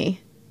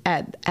personally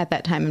at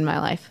that time in my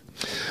life.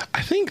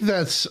 I think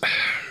that's...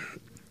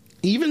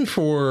 Even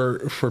for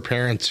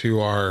parents who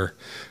are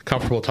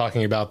comfortable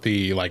talking about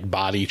the like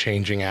body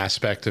changing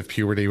aspect of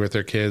puberty with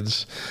their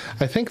kids,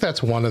 I think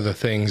that's one of the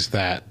things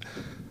that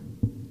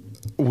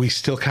we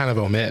still kind of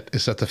omit,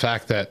 is that the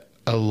fact that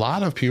a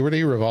lot of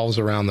puberty revolves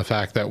around the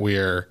fact that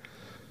we're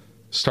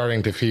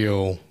starting to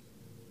feel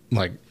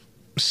like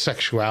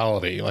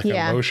sexuality, like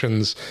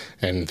emotions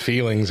and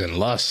feelings and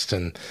lust,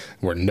 and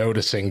we're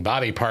noticing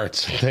body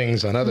parts and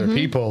things on other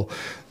people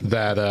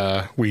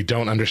that we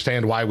don't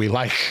understand why we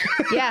like.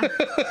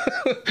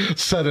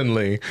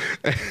 Suddenly.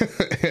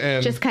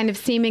 And just kind of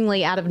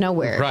seemingly out of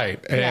nowhere.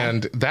 Right.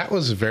 And that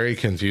was very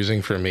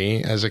confusing for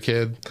me as a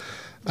kid.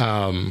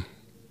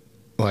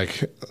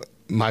 Like,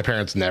 my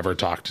parents never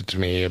talked to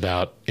me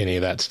about any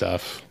of that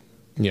stuff,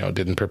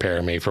 didn't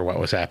prepare me for what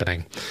was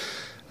happening.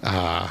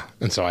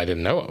 And so I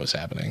didn't know what was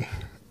happening.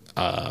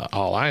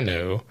 All I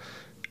knew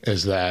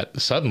is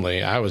that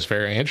suddenly I was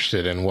very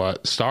interested in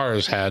what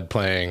stars had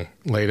playing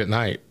late at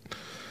night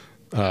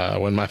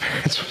when my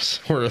parents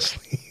were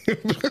asleep.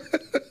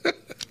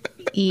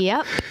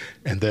 Yep.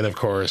 And then, of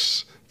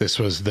course, this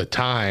was the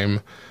time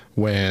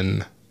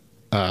when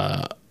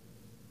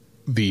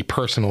the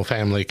personal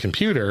family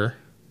computer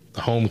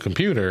the home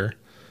computer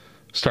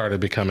started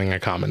becoming a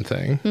common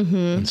thing.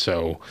 And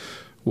so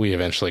we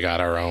eventually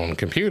got our own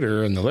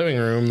computer in the living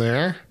room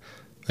there.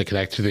 They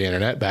connect to the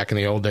internet. Back in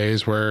the old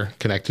days where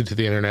connected to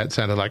the internet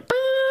sounded like,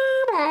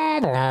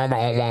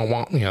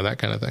 that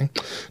kind of thing.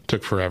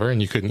 Took forever,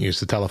 and you couldn't use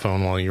the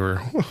telephone while you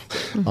were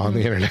on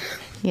the internet.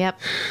 Yep.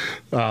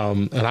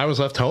 And I was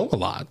left home a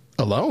lot,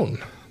 alone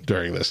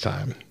during this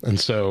time. And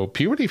so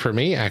puberty for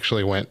me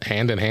actually went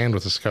hand in hand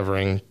with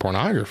discovering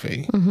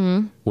pornography,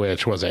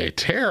 which was a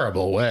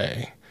terrible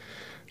way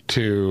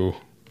to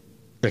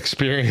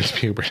experience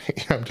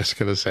puberty. I'm just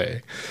going to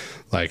say,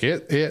 like,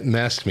 it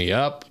messed me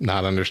up,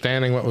 not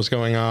understanding what was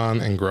going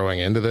on and growing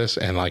into this.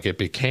 And like, it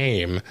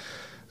became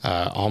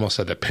almost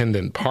a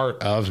dependent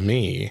part of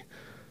me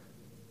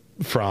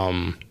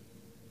from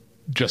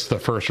just the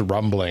first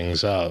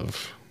rumblings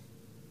of,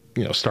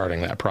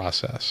 starting that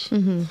process.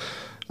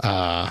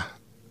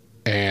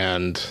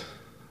 And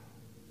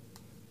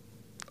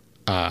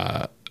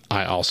I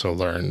also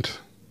learned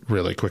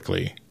really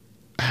quickly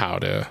how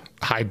to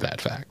hide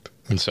that fact.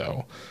 And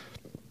so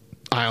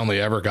I only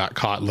ever got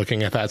caught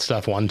looking at that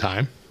stuff one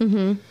time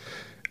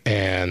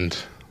and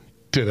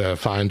did a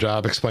fine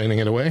job explaining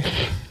it away.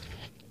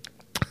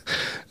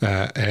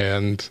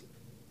 And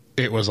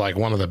it was like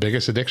one of the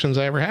biggest addictions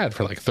I ever had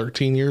for like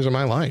 13 years of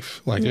my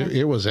life. Like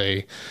it was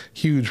a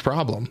huge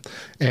problem.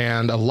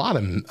 And a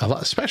lot,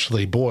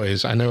 especially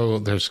boys, I know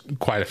there's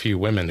quite a few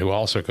women who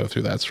also go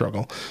through that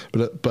struggle,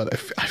 but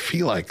I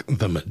feel like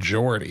the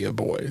majority of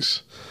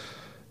boys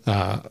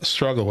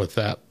struggle with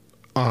that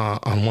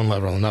on one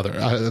level or another.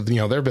 There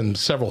have been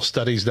several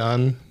studies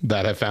done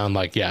that have found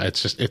like,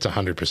 it's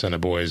 100%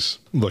 of boys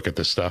look at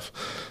this stuff.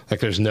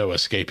 Like there's no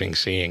escaping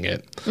seeing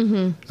it.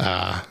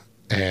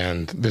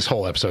 And this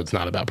whole episode's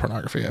not about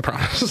pornography, I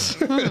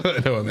promise. I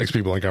know it makes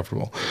people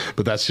uncomfortable,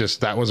 but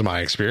that was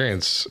my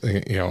experience,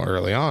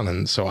 early on.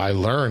 And so I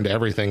learned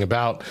everything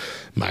about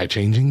my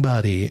changing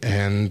body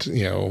and,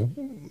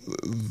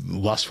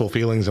 lustful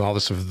feelings and all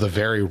this the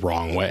very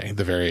wrong way,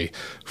 the very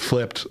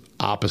flipped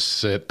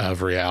opposite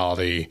of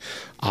reality,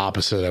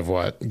 opposite of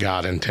what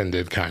God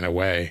intended kind of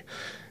way.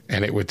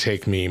 And it would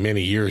take me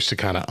many years to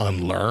kind of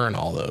unlearn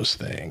all those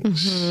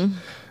things.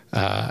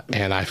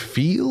 And I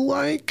feel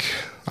like,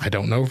 I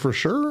don't know for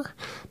sure,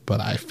 but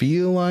I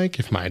feel like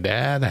if my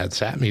dad had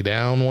sat me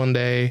down one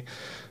day,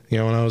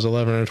 when I was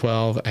 11 or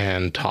 12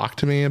 and talked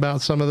to me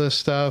about some of this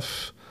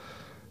stuff,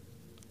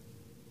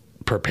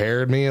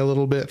 prepared me a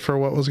little bit for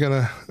what was going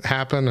to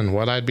happen and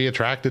what I'd be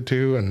attracted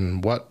to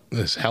and what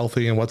is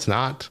healthy and what's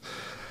not,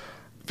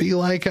 I feel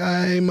like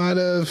I might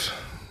have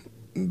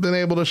been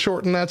able to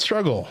shorten that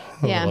struggle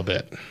a little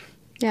bit.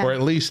 Yeah. Or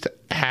at least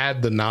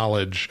had the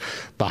knowledge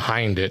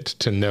behind it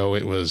to know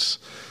it was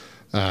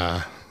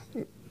going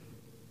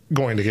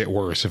to get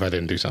worse if I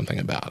didn't do something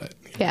about it.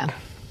 Yeah.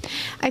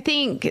 I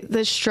think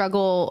the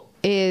struggle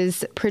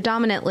is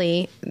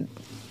predominantly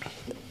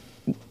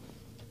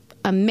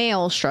a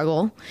male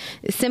struggle,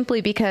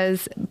 simply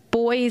because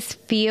boys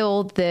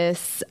feel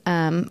this,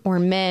 or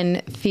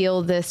men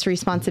feel this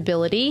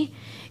responsibility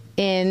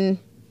in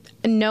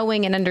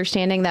knowing and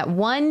understanding that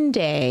one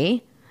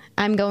day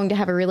I'm going to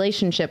have a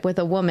relationship with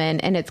a woman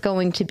and it's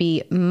going to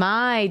be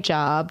my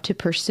job to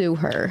pursue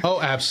her.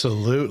 Oh,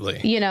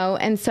 absolutely.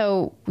 And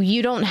so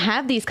you don't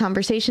have these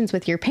conversations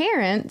with your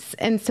parents.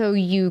 And so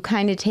you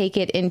kind of take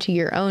it into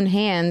your own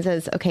hands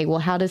as, okay, well,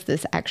 how does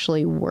this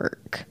actually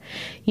work?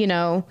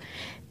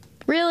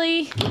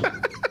 Really?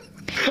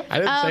 I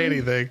didn't say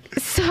anything.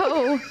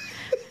 So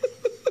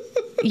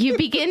you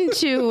begin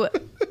to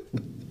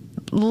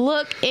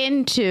look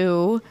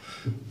into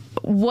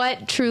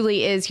what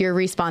truly is your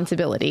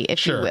responsibility,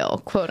 if you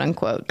will, quote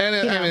unquote.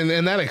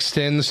 And that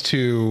extends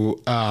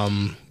to,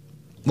 I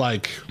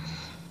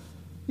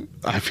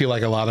feel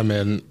like a lot of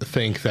men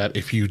think that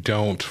if you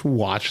don't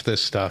watch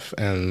this stuff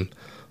and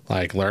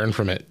learn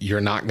from it,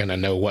 you're not going to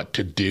know what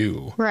to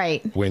do.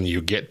 Right. When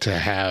you get to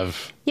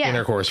have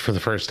intercourse for the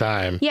first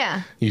time.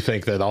 Yeah. You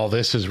think that all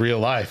this is real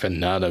life and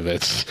none of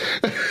it's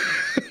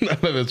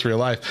real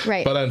life.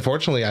 Right. But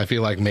unfortunately, I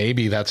feel like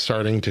maybe that's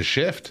starting to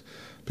shift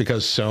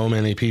because so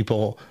many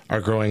people are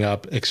growing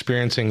up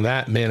experiencing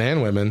that, men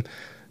and women,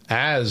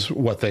 as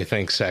what they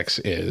think sex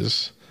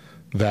is,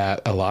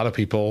 that a lot of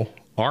people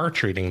are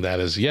treating that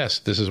as, yes,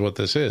 this is what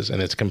this is.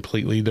 And it's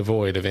completely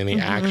devoid of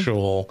any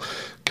actual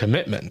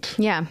commitment.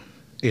 Yeah.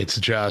 It's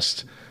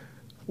just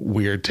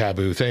weird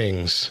taboo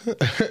things.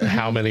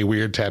 How many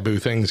weird taboo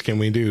things can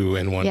we do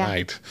in one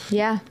night?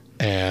 Yeah.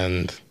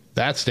 And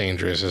that's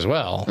dangerous as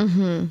well.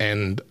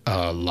 And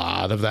a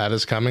lot of that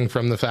is coming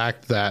from the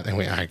fact that,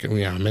 and I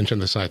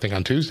mentioned this, I think,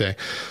 on Tuesday,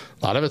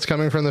 a lot of it's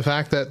coming from the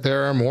fact that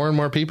there are more and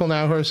more people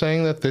now who are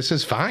saying that this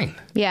is fine.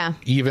 Yeah.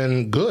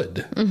 Even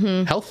good,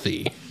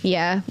 healthy.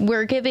 Yeah.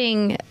 We're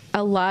giving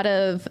a lot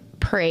of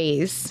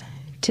praise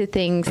to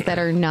things that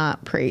are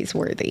not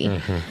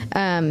praiseworthy.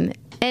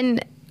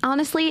 And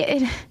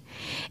honestly,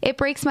 it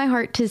breaks my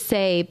heart to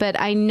say, but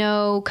I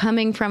know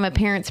coming from a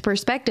parent's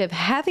perspective,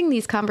 having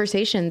these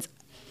conversations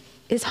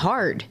is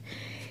hard.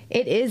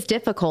 It is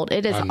difficult.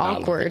 It is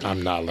awkward.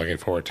 I'm not looking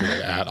forward to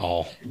it at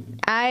all.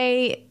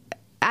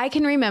 I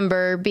can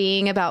remember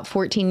being about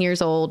 14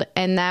 years old,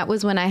 and that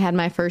was when I had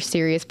my first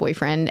serious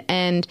boyfriend.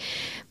 And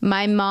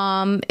my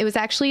mom, it was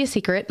actually a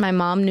secret. My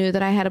mom knew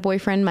that I had a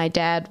boyfriend. My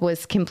dad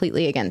was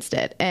completely against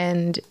it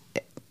and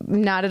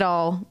not at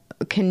all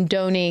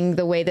condoning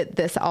the way that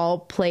this all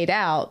played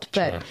out,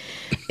 but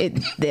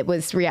it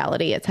was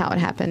reality. It's how it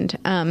happened.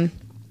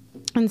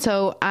 And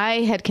so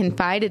I had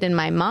confided in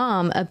my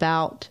mom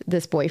about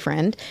this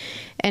boyfriend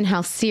and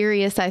how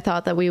serious I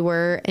thought that we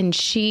were. And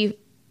she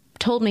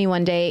told me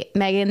one day,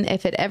 Megan,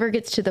 if it ever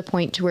gets to the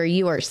point to where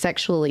you are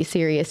sexually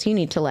serious, you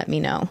need to let me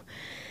know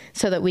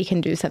so that we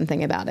can do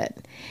something about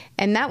it.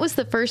 And that was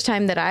the first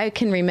time that I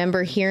can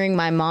remember hearing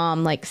my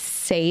mom like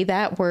say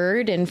that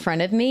word in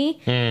front of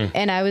me.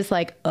 And I was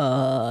like,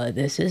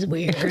 this is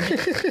weird.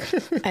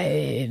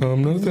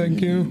 No,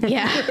 thank you.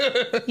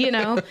 Yeah. You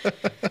know,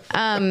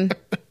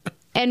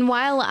 and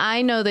while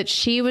I know that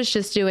she was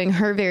just doing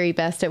her very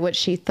best at what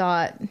she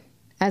thought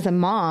as a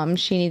mom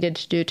she needed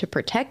to do to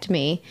protect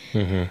me,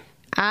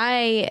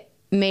 I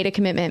made a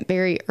commitment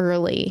very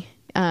early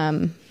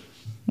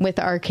with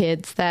our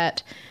kids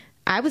that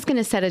I was going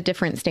to set a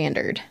different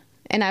standard.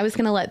 And I was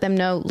going to let them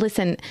know,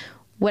 listen,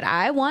 what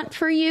I want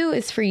for you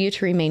is for you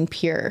to remain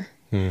pure.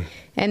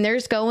 And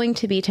there's going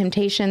to be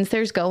temptations.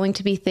 There's going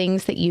to be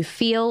things that you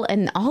feel.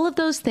 And all of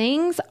those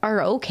things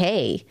are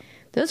okay.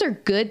 Those are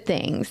good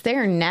things. They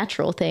are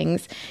natural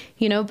things,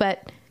 you know,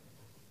 but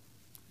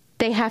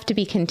they have to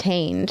be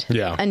contained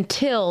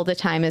until the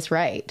time is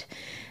right.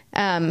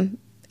 And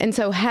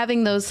so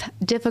having those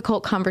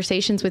difficult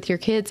conversations with your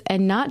kids,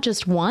 and not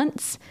just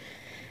once,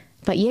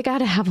 but you got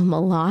to have them a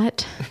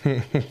lot.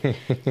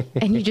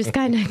 And you just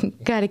kind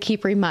of got to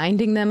keep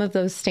reminding them of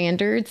those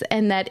standards,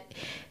 and that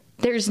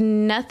there's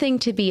nothing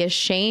to be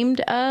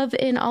ashamed of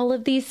in all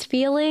of these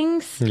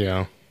feelings.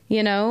 Yeah.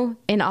 You know,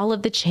 in all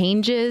of the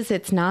changes,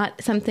 it's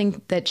not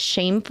something that's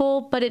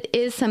shameful, but it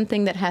is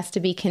something that has to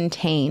be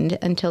contained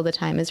until the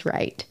time is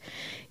right.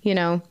 You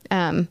know,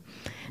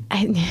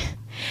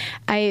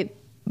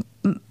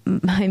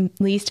 my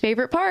least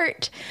favorite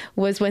part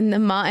was when the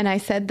mom, and I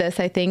said this,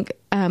 I think,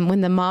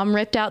 when the mom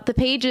ripped out the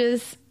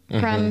pages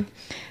from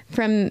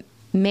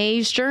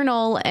May's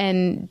journal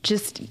and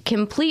just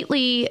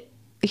completely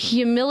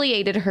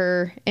humiliated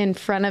her in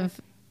front of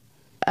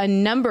a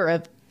number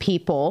of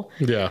people.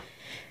 Yeah.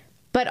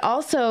 But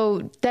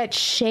also that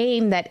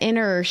shame, that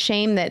inner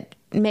shame that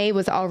May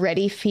was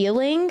already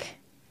feeling,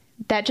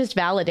 that just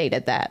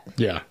validated that.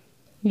 Yeah.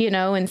 You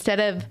know, instead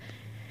of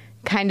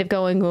kind of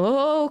going,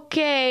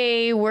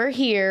 okay, we're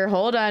here.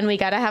 Hold on. We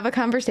got to have a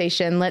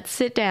conversation. Let's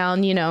sit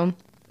down, you know.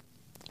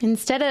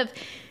 Instead of,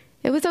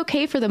 it was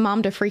okay for the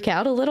mom to freak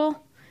out a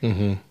little,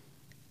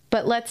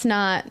 but let's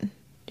not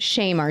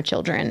shame our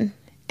children,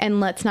 and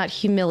let's not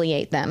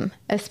humiliate them,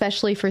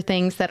 especially for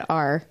things that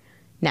are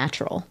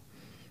natural,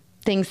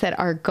 things that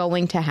are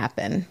going to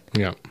happen.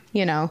 Yeah.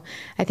 You know,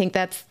 I think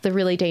that's the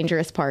really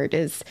dangerous part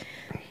is,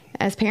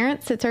 as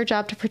parents, it's our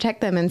job to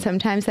protect them. And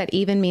sometimes that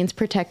even means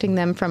protecting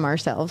them from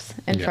ourselves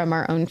and from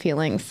our own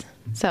feelings.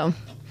 So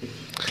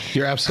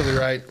you're absolutely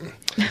right.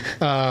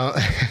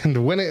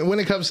 And when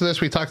it comes to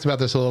this, we talked about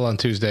this a little on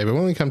Tuesday, but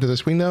when we come to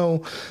this, we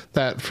know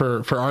that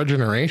for our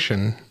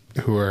generation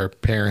who are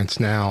parents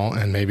now,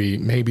 and maybe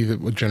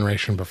the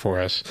generation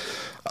before us,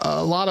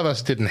 a lot of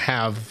us didn't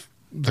have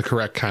the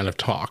correct kind of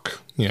talk,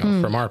 you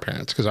know, from our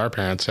parents, because our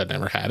parents had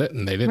never had it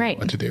and they didn't know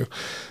what to do.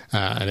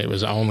 And it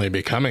was only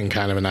becoming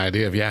kind of an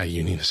idea of,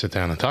 you need to sit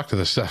down and talk to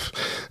this stuff,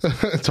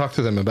 talk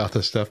to them about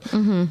this stuff.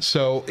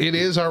 So it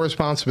is our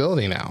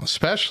responsibility now,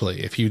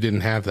 especially if you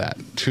didn't have that,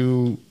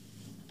 to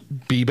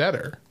be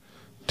better,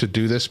 to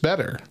do this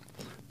better,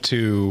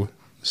 to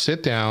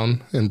sit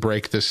down and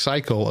break this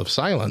cycle of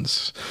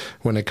silence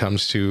when it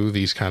comes to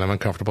these kind of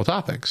uncomfortable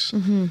topics.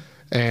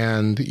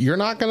 And you're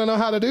not going to know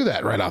how to do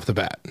that right off the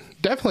bat.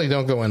 Definitely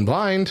don't go in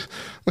blind.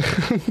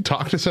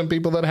 Talk to some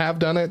people that have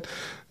done it.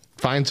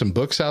 Find some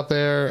books out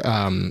there.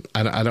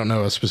 I don't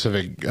know a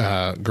specific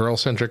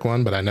girl-centric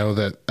one, but I know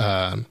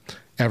that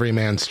Every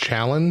Man's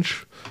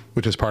Challenge,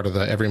 which is part of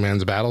the Every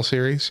Man's Battle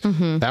series,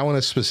 that one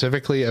is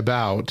specifically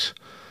about...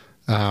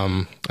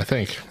 I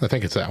think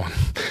it's that one.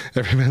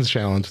 Every Man's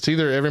Challenge. It's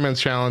either Every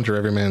Man's Challenge or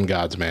Every Man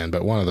God's Man,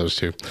 but one of those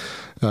two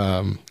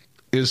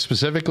is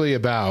specifically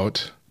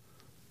about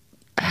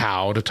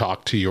how to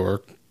talk to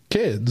your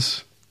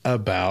kids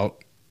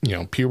about, you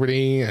know,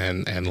 puberty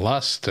and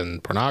lust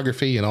and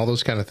pornography and all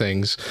those kind of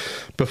things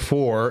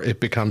before it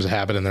becomes a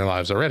habit in their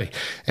lives already.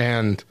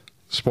 And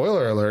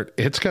spoiler alert,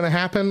 it's going to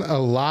happen a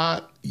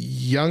lot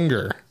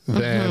younger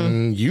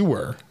than you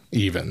were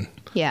even.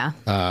 Yeah.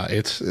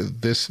 It's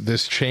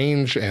this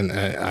change, and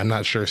I'm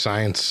not sure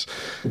science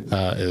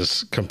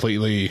is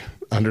completely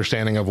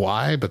understanding of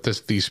why, but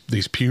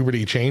these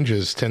puberty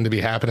changes tend to be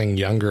happening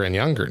younger and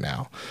younger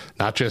now.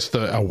 Not just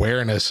the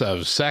awareness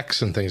of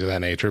sex and things of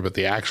that nature, but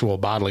the actual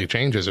bodily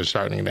changes are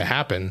starting to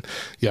happen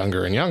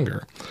younger and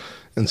younger.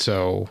 And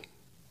so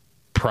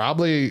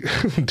probably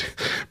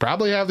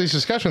have these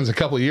discussions a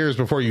couple of years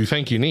before you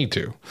think you need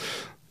to,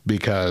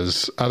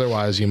 because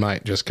otherwise you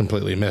might just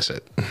completely miss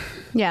it.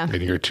 Yeah.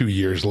 And you're 2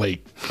 years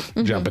late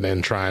jumping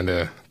in trying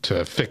to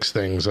fix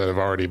things that have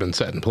already been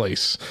set in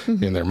place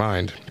in their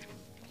mind.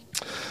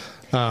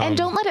 And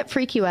don't let it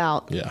freak you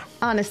out. Yeah.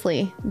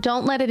 Honestly,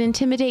 don't let it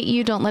intimidate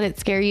you. Don't let it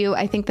scare you.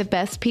 I think the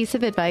best piece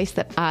of advice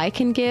that I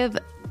can give,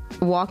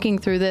 walking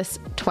through this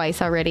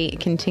twice already,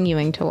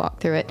 continuing to walk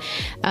through it,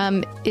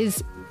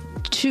 is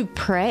to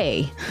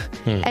pray.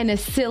 And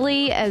as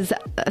silly as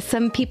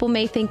some people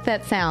may think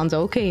that sounds,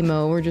 okay,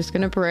 Mo, we're just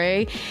going to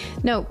pray.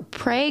 No,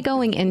 pray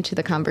going into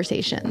the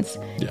conversations.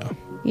 Yeah.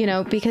 You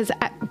know, because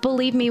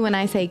believe me when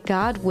I say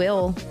God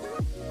will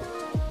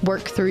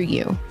work through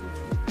you.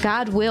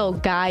 God will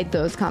guide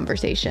those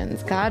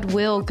conversations. God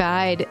will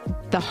guide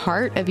the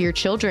heart of your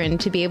children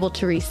to be able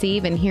to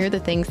receive and hear the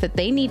things that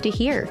they need to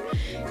hear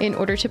in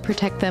order to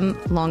protect them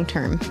long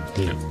term.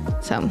 Yeah.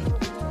 So.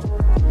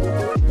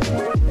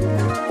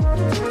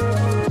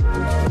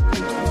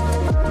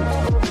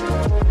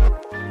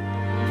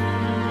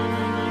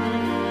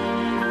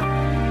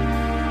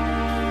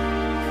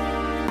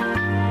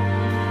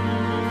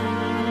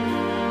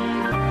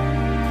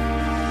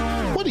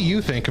 What do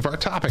you think of our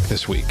topic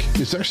this week?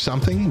 Is there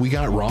something we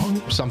got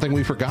wrong? Something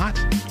we forgot?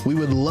 We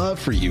would love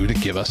for you to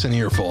give us an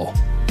earful.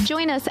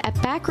 Join us at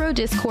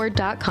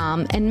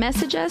backrowdiscord.com and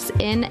message us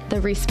in the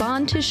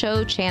Respond to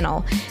Show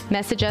channel.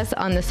 Message us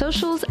on the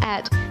socials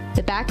at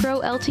the Back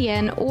Row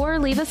LTN or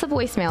leave us a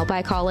voicemail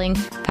by calling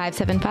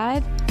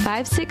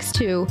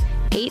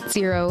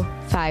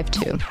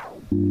 575-562-8052.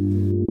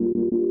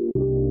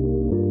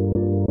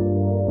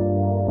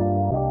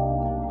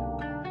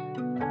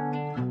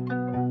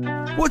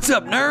 What's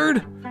up,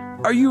 nerd?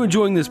 Are you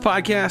enjoying this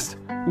podcast?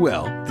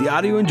 Well, the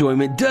audio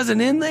enjoyment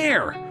doesn't end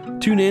there.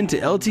 Tune in to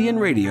LTN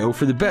Radio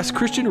for the best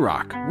Christian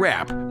rock,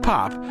 rap,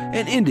 pop,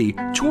 and indie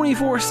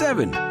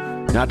 24/7.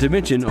 Not to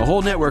mention a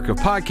whole network of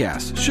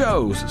podcasts,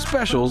 shows,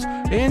 specials,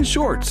 and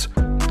shorts,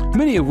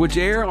 many of which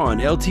air on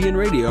LTN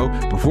Radio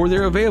before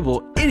they're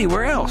available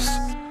anywhere else.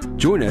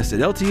 Join us at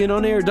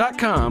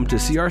ltnonair.com to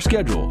see our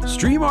schedule,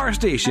 stream our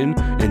station,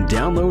 and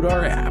download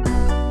our app.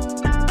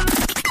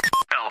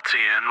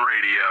 LTN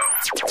Radio.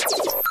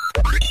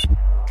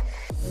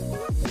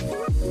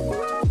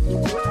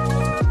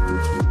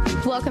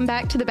 Welcome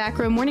back to the Back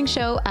Row Morning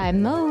Show.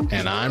 I'm Mo.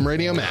 And I'm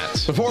Radio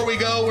Matt. Before we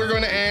go, we're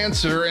going to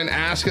answer an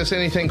Ask Us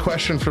Anything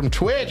question from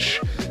Twitch.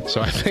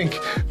 So I think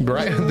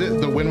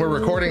when we're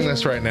recording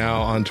this right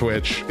now on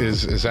Twitch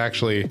is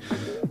actually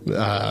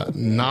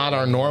not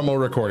our normal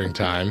recording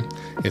time.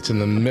 It's in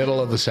the middle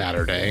of the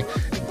Saturday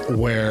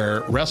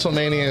where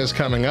WrestleMania is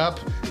coming up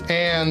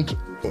and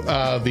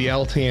the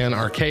LTN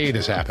Arcade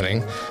is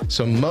happening.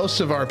 So most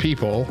of our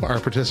people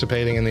are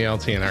participating in the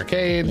LTN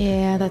Arcade.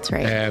 Yeah, that's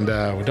right. And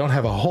we don't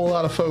have a whole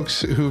lot of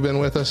folks who've been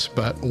with us,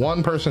 but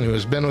one person who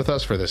has been with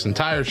us for this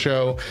entire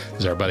show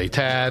is our buddy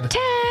Tad.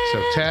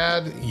 So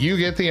Tad, you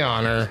get the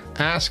honor.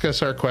 Ask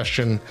us our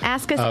question.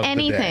 Ask us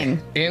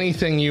anything.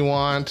 Anything you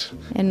want.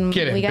 And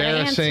get we gotta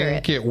answer embarrassing,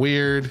 it. get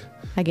weird.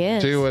 I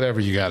guess. Do whatever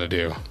you got to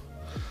do.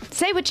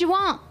 Say what you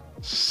want.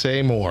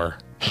 Say more.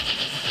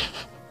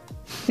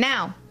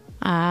 Now,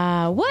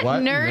 what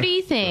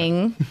nerdy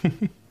thing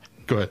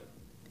Go ahead.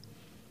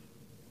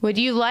 would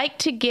you like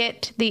to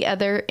get the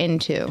other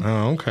into?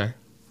 Oh, okay.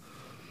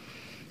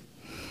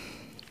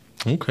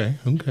 Okay.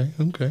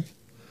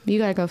 You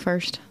gotta go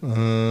first.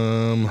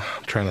 I'm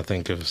trying to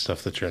think of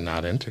stuff that you're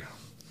not into.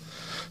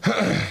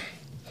 I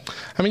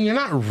mean, you're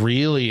not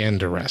really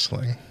into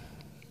wrestling.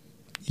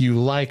 You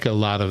like a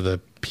lot of the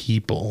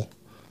people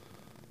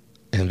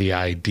and the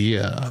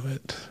idea of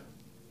it.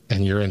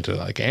 And you're into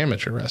like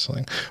amateur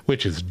wrestling,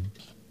 which is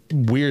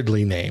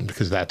weirdly named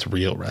because that's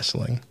real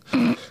wrestling.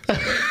 I'm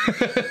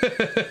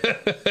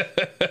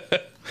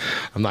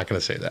not going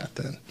to say that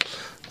then.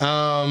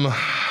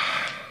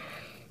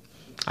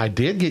 I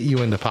did get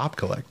you into pop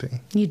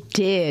collecting. You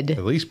did.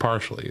 At least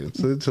partially.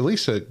 It's at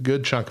least a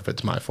good chunk of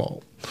it's my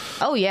fault.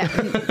 Oh yeah,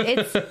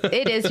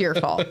 it is your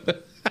fault.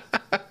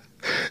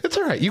 It's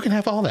all right. You can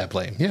have all that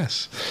blame.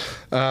 Yes.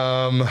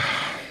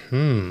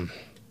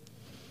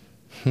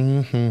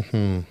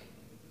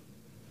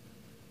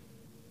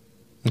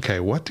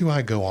 Okay, what do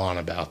I go on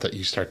about that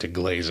you start to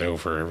glaze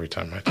over every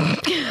time I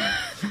talk?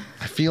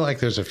 I feel like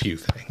there's a few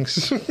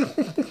things.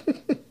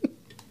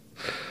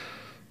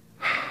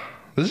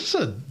 This is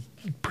a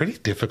pretty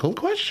difficult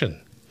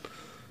question,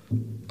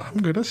 I'm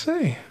going to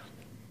say.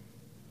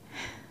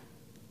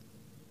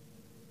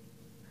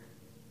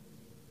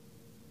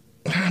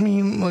 I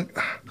mean,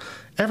 look,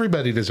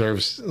 everybody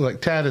deserves,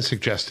 like Tad is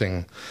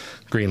suggesting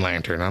Green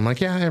Lantern. I'm like,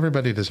 yeah,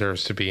 everybody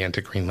deserves to be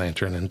into Green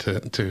Lantern and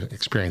to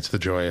experience the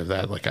joy of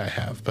that like I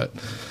have. But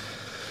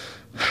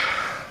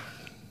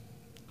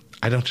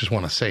I don't just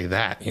want to say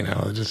that, you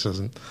know, it just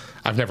doesn't,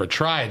 I've never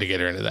tried to get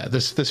her into that.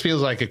 This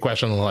feels like a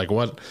question like,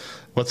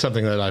 what's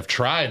something that I've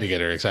tried to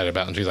get her excited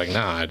about? And she's like,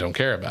 nah, I don't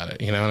care about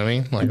it. You know what I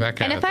mean? Like that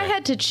kind of thing. And if I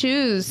had to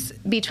choose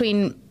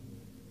between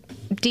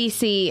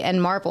DC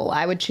and Marvel.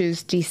 I would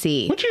choose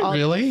DC. Would you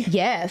really?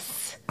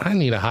 Yes. I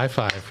need a high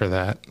five for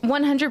that.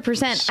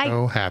 100%.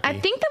 So happy. I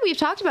think that we've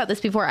talked about this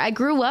before. I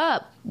grew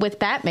up with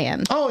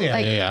Batman. Oh,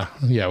 yeah.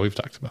 Yeah, we've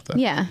talked about that.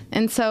 Yeah.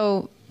 And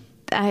so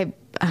I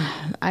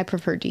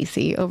prefer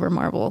DC over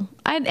Marvel.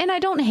 And I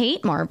don't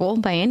hate Marvel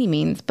by any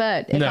means,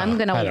 but if I'm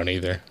going to... I don't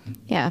either.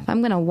 Yeah, if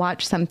I'm going to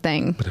watch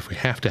something... But if we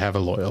have to have a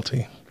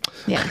loyalty...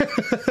 Yeah.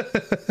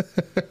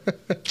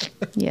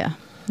 Yeah,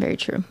 very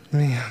true.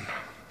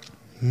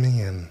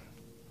 Man.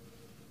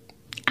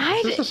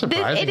 This is a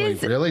surprisingly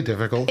really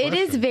difficult question. It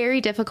is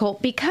very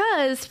difficult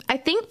because I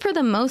think for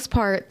the most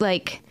part,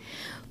 like,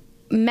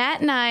 Matt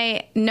and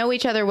I know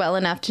each other well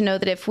enough to know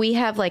that if we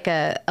have like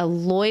a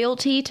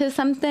loyalty to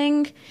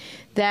something,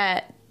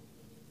 that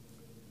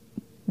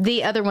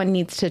the other one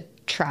needs to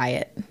try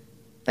it.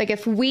 Like,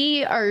 if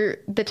we are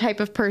the type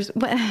of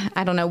person,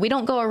 I don't know, we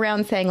don't go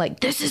around saying,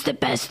 like, this is the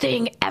best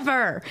thing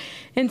ever.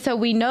 And so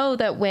we know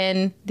that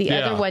when the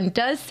other one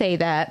does say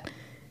that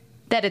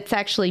it's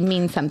actually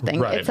means something.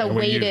 Right. It's a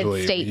weighted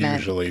statement. We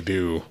usually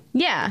do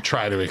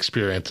try to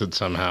experience it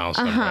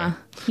somehow.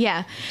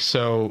 Yeah.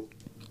 So,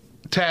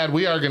 Tad,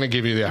 we are going to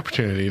give you the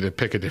opportunity to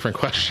pick a different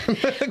question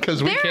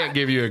because we can't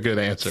give you a good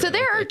answer. So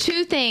there are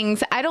two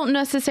things. I don't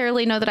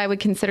necessarily know that I would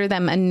consider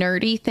them a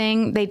nerdy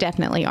thing. They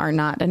definitely are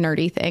not a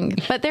nerdy thing.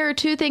 But there are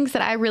two things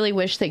that I really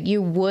wish that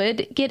you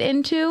would get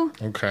into.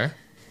 Okay.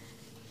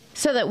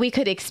 So that we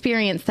could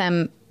experience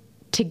them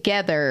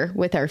together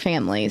with our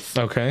families.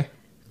 Okay.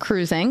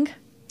 Cruising.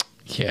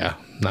 Yeah,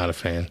 not a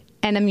fan.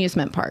 And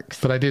amusement parks.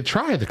 But I did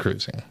try the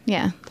cruising.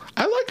 Yeah.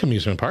 I like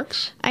amusement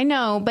parks. I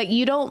know, but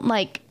you don't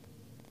like...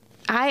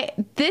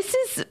 This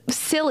is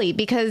silly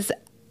because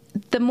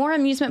the more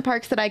amusement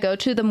parks that I go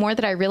to, the more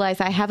that I realize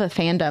I have a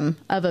fandom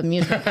of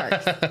amusement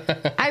parks.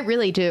 I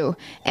really do.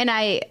 And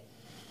I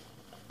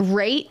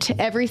rate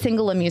every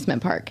single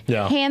amusement park.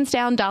 Yeah. Hands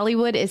down,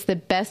 Dollywood is the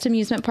best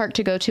amusement park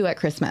to go to at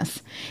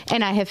Christmas.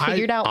 And I have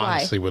figured out why. I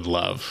honestly would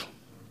love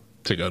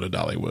to go to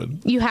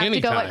Dollywood. You have to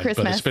go at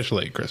Christmas. But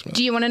especially at Christmas.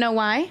 Do you want to know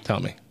why? Tell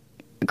me.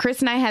 Chris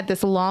and I had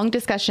this long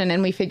discussion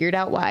and we figured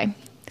out why.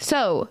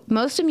 So,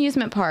 most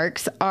amusement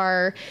parks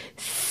are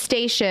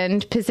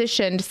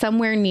positioned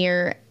somewhere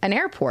near an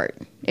airport.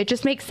 It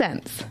just makes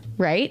sense,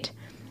 right?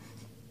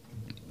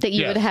 That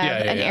you would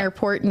have an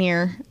airport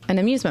near an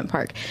amusement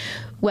park.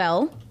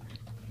 Well,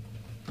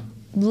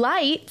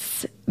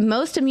 lights,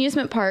 most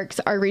amusement parks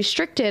are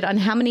restricted on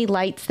how many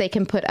lights they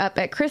can put up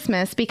at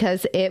Christmas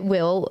because it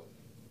will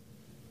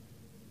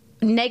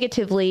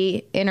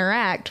negatively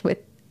interact with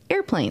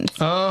airplanes.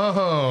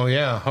 Oh,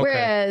 yeah. Okay.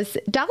 Whereas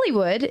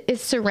Dollywood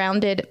is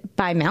surrounded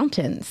by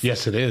mountains.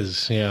 Yes, it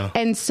is. Yeah.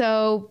 And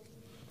so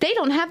they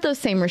don't have those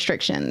same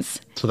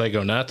restrictions. So they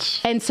go nuts?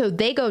 And so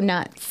they go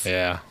nuts.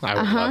 Yeah, I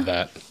would love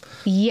that.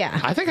 Yeah.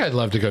 I think I'd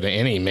love to go to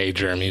any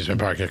major amusement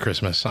park at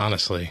Christmas,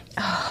 honestly.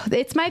 Oh,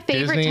 it's my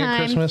favorite Disney time. At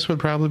Christmas would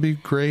probably be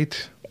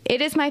great.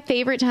 It is my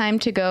favorite time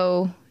to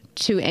go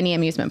to any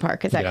amusement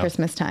park is at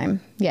Christmas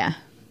time. Yeah.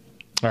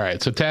 All right.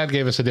 So Tad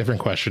gave us a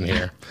different question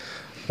here.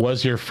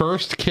 Was your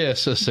first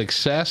kiss a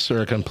success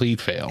or a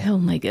complete fail? Oh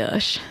my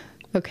gosh.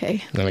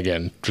 Okay. And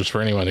again, just for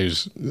anyone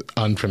who's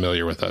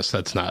unfamiliar with us,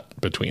 that's not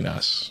between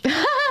us.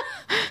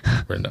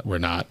 we're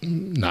not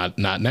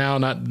now,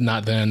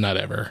 not then, not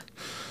ever.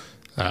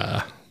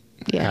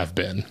 Have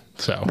been.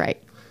 So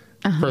right.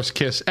 First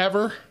kiss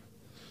ever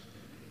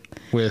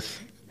with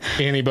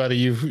anybody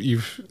you've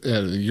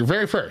your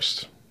very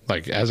first,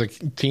 like as a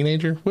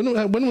teenager.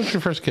 When was your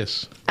first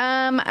kiss?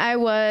 I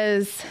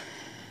was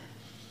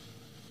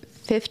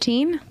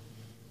 15.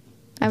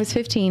 I was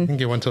 15. I think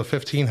you went till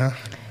 15, huh?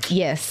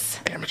 Yes.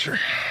 Amateur.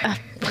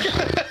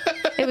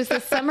 It was the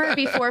summer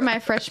before my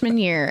freshman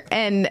year,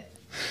 and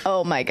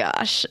oh my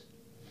gosh.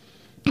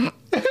 My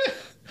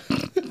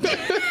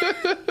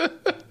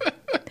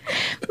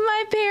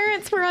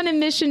parents were on a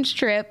missions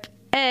trip,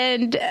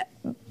 and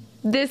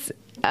this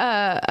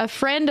a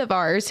friend of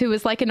ours who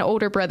was like an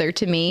older brother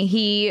to me,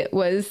 he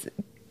was,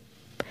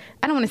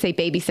 I don't want to say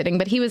babysitting,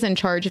 but he was in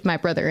charge of my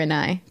brother and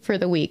I for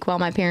the week while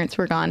my parents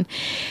were gone.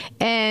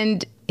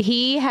 And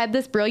he had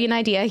this brilliant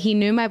idea. He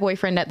knew my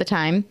boyfriend at the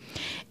time.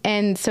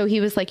 And so he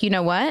was like, you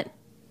know what?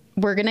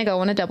 We're going to go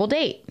on a double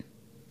date.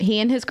 He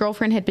and his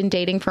girlfriend had been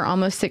dating for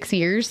almost 6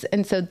 years.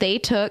 And so they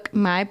took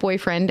my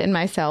boyfriend and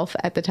myself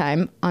at the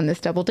time on this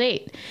double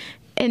date.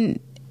 And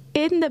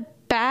in the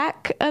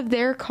back of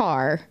their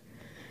car,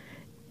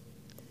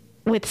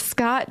 with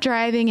Scott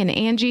driving and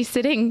Angie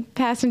sitting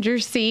passenger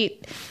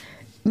seat,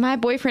 my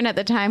boyfriend at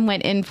the time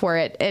went in for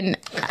it. And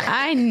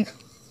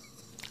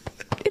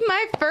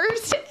my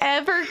first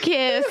ever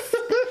kiss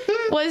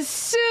was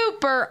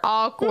super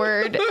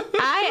awkward.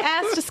 I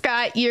asked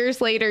Scott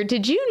years later,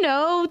 did you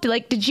know,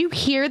 did you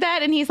hear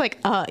that? And he's like,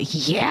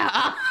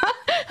 yeah,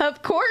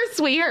 of course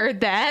we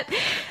heard that.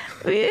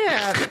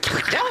 Yeah.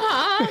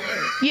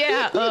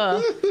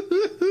 Yeah.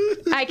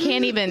 I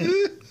can't even,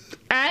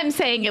 I'm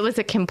saying it was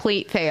a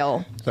complete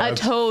fail.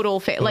 That's a total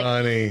fail.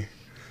 Funny.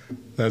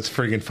 That's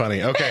freaking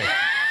funny. Okay.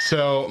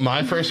 So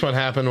my first one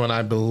happened when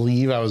I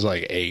believe I was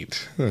like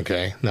 8.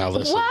 Okay. Now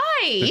listen.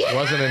 Why? This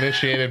wasn't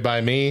initiated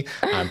by me.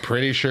 I'm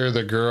pretty sure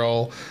the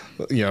girl,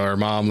 you know, her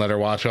mom let her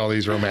watch all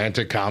these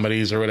romantic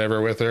comedies or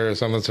whatever with her or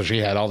something. So she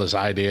had all this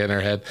idea in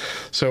her head.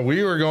 So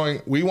we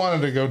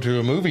wanted to go to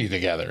a movie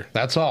together.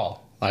 That's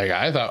all. Like,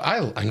 I thought,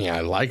 I mean, I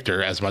liked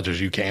her as much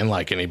as you can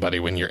like anybody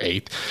when you're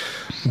 8.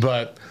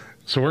 But,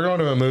 so we're going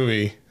to a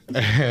movie,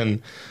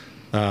 and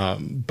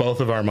both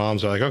of our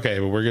moms are like, okay,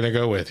 well, we're going to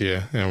go with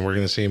you, and we're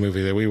going to see a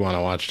movie that we want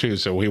to watch, too.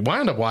 So we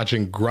wound up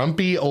watching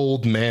Grumpy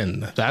Old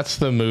Men. That's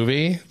the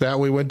movie that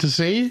we went to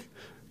see,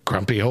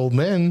 Grumpy Old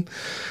Men.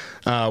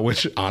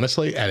 Which,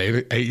 honestly, at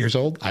 8 years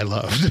old, I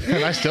loved.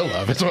 And I still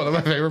love. It's one of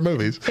my favorite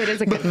movies. It is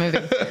a good movie.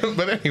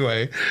 But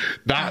anyway,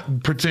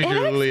 not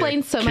particularly it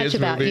explains so much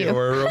about movie you.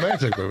 or a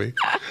romantic movie.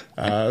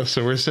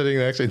 So we're sitting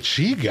next, and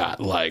she got,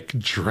 like,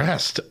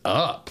 dressed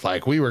up.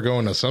 Like, we were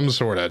going to some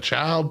sort of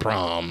child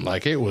prom.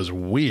 Like, it was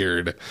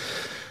weird.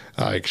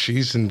 Like,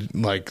 she's in,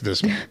 like,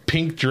 this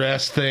pink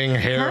dress thing,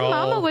 hair Her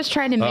mama was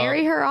trying to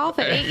marry her off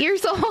at 8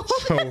 years old.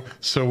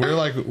 So we're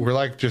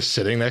like just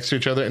sitting next to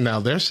each other, and now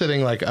they're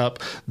sitting like up.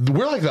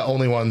 We're like the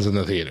only ones in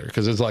the theater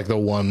because it's like the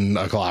 1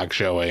 o'clock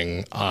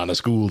showing on a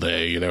school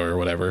day, you know, or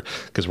whatever.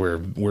 Because we're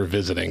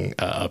visiting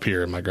up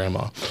here, my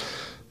grandma.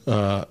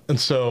 And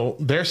so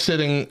they're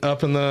sitting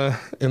up in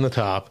the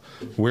top.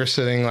 We're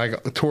sitting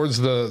like towards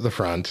the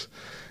front.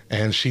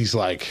 And she's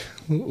like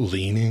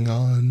leaning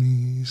on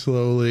me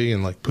slowly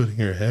and like putting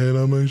her head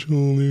on my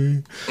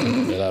shoulder.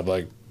 And I'm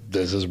like,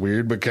 this is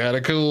weird, but kind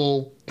of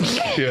cool,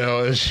 you know,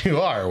 as you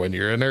are when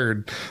you're a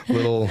nerd,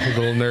 little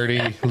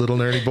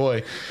nerdy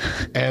boy.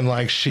 And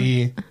like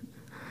she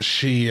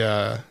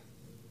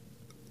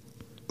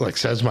like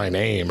says my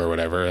name or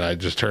whatever. And I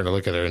just turn to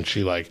look at her, and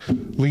she like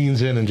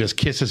leans in and just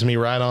kisses me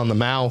right on the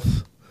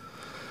mouth.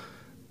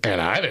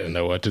 And I didn't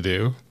know what to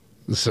do.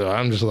 So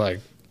I'm just like,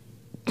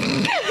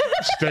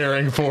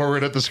 staring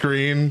forward at the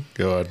screen,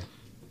 going,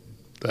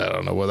 I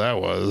don't know what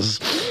that was.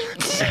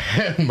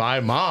 And my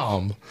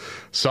mom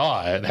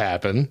saw it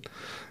happen,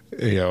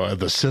 you know,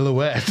 the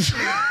silhouette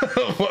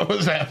of what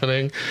was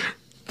happening,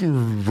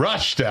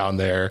 rushed down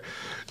there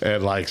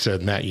and like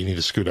said, Matt, you need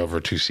to scoot over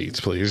 2 seats,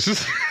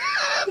 please.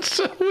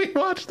 So we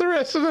watched the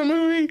rest of the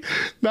movie,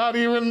 not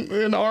even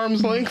in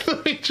arm's length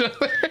of each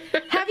other.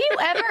 Have you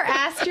ever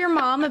asked your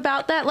mom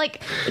about that?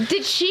 Like,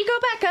 did she go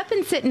back up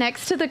and sit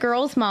next to the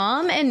girl's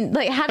mom? And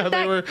like, how did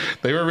that?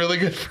 They were really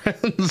good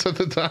friends at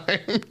the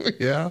time.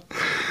 Yeah.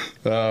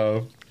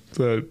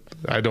 But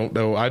I don't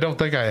know. I don't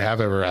think I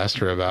have ever asked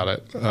her about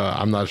it.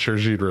 I'm not sure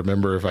she'd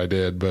remember if I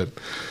did, but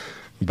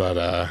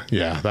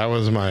yeah, that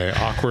was my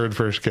awkward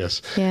first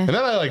kiss. Yeah. And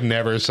then I like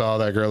never saw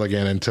that girl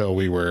again until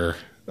we were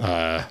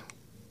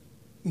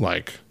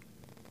like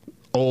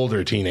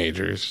older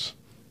teenagers.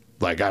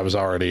 Like I was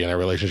already in a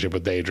relationship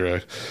with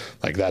Daedra.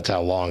 Like that's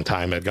how long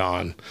time had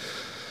gone.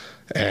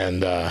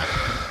 And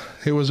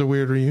it was a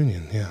weird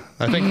reunion. Yeah.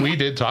 I think we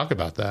did talk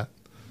about that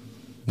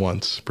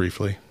once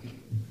briefly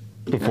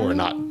before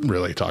not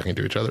really talking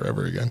to each other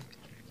ever again.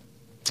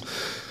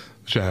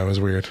 Which was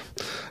weird.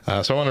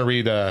 So I want to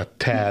read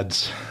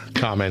Tad's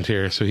comment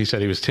here. So he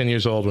said he was 10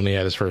 years old when he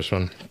had his first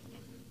one.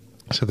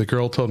 So the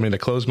girl told me to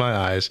close my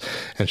eyes,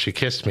 and she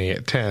kissed me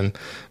at 10.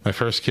 My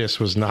first kiss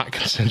was not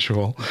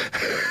consensual.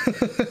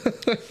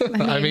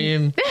 I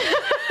mean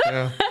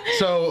yeah.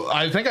 So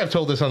I think I've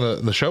told this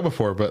on the show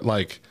before, but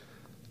like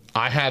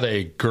I had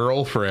a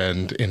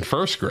girlfriend in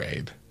first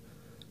grade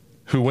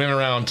who went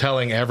around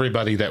telling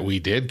everybody that we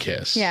did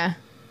kiss. Yeah.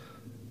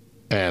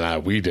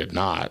 And we did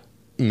not.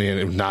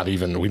 Not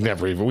even, we've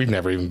never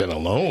even been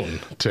alone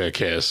to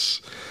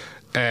kiss.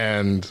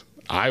 And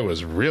I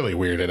was really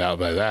weirded out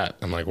by that.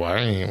 I'm like, why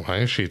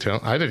is she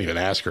telling? I didn't even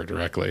ask her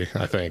directly,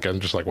 I think. I'm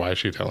just like, why is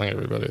she telling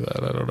everybody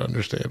that? I don't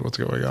understand what's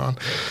going on.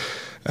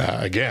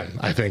 Again,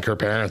 I think her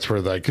parents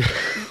were like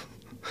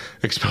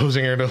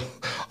exposing her to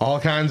all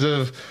kinds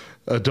of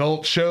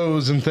adult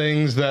shows and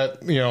things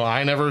that, you know,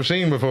 I never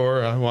seen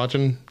before.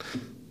 Watching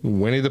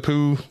Winnie the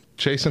Pooh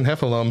chasing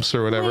heffalumps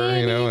or whatever,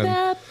 Winnie, you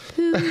know,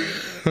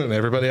 and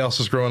everybody else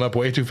is growing up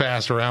way too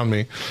fast around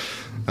me.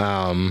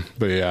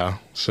 But yeah,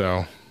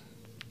 so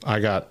I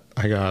got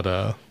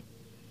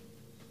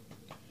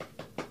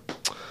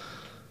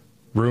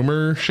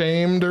rumor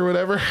shamed or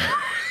whatever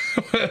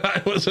when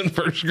I was in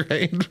first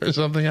grade for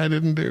something I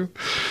didn't do.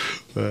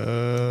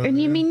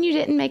 And you mean you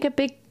didn't make a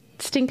big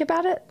stink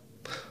about it?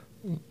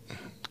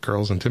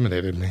 Girls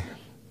intimidated me.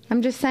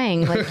 I'm just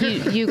saying, like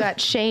you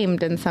got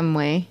shamed in some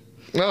way.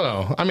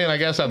 No. I mean, I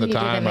guess at the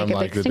time, I'm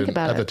like, at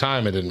the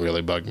time, it didn't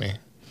really bug me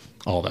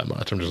all that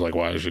much. I'm just like,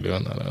 why is she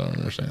doing that? I don't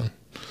understand.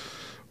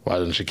 Why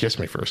didn't she kiss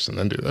me first and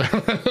then do that?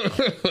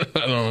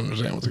 I don't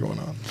understand what's going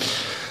on.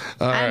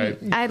 All right.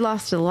 I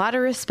lost a lot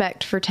of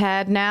respect for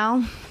Tad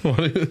now.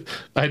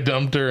 I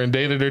dumped her and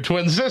dated her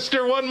twin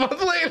sister 1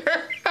 month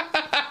later.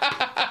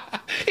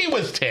 He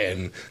was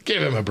 10.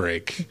 Give him a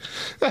break.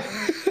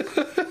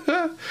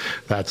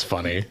 That's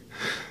funny.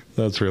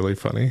 That's really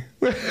funny.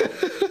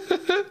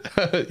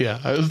 Yeah,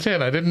 I was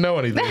 10. I didn't know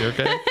anything,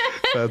 okay?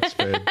 That's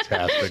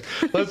fantastic.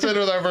 Let's end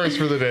with our verse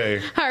for the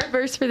day. Our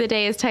verse for the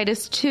day is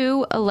Titus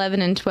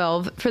 2:11 and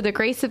 12. For the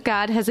grace of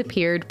God has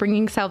appeared,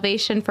 bringing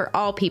salvation for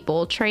all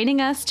people,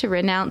 training us to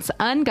renounce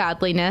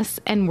ungodliness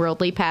and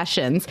worldly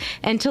passions,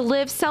 and to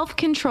live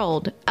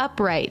self-controlled,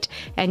 upright,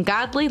 and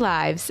godly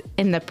lives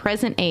in the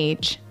present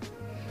age.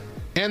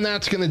 And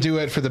that's going to do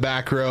it for the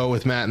Back Row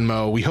with Matt and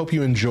Mo. We hope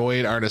you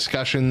enjoyed our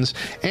discussions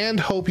and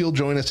hope you'll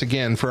join us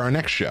again for our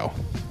next show.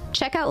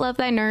 Check out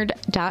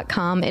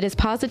lovethynerd.com. It is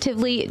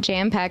positively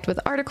jam-packed with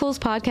articles,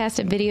 podcasts,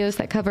 and videos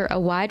that cover a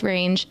wide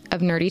range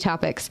of nerdy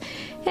topics.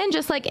 And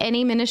just like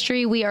any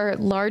ministry, we are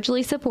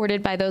largely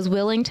supported by those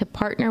willing to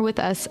partner with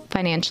us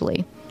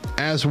financially.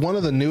 As one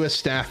of the newest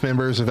staff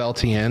members of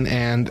LTN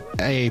and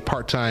a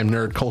part-time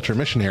nerd culture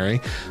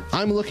missionary,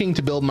 I'm looking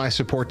to build my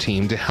support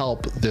team to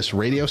help this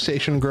radio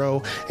station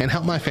grow and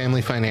help my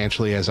family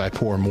financially as I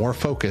pour more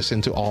focus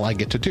into all I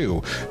get to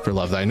do for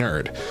Love Thy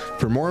Nerd.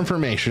 For more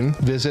information,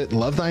 visit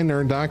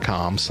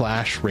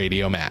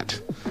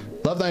lovethynerd.com/radiomat.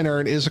 Love Thy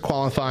Nerd is a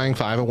qualifying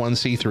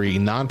 501c3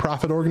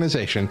 nonprofit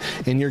organization,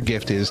 and your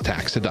gift is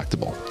tax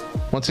deductible.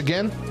 Once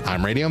again,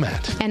 I'm Radio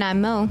Matt. And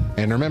I'm Mo.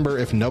 And remember,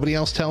 if nobody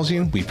else tells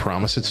you, we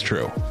promise it's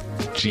true.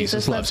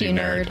 Jesus loves you,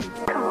 nerd.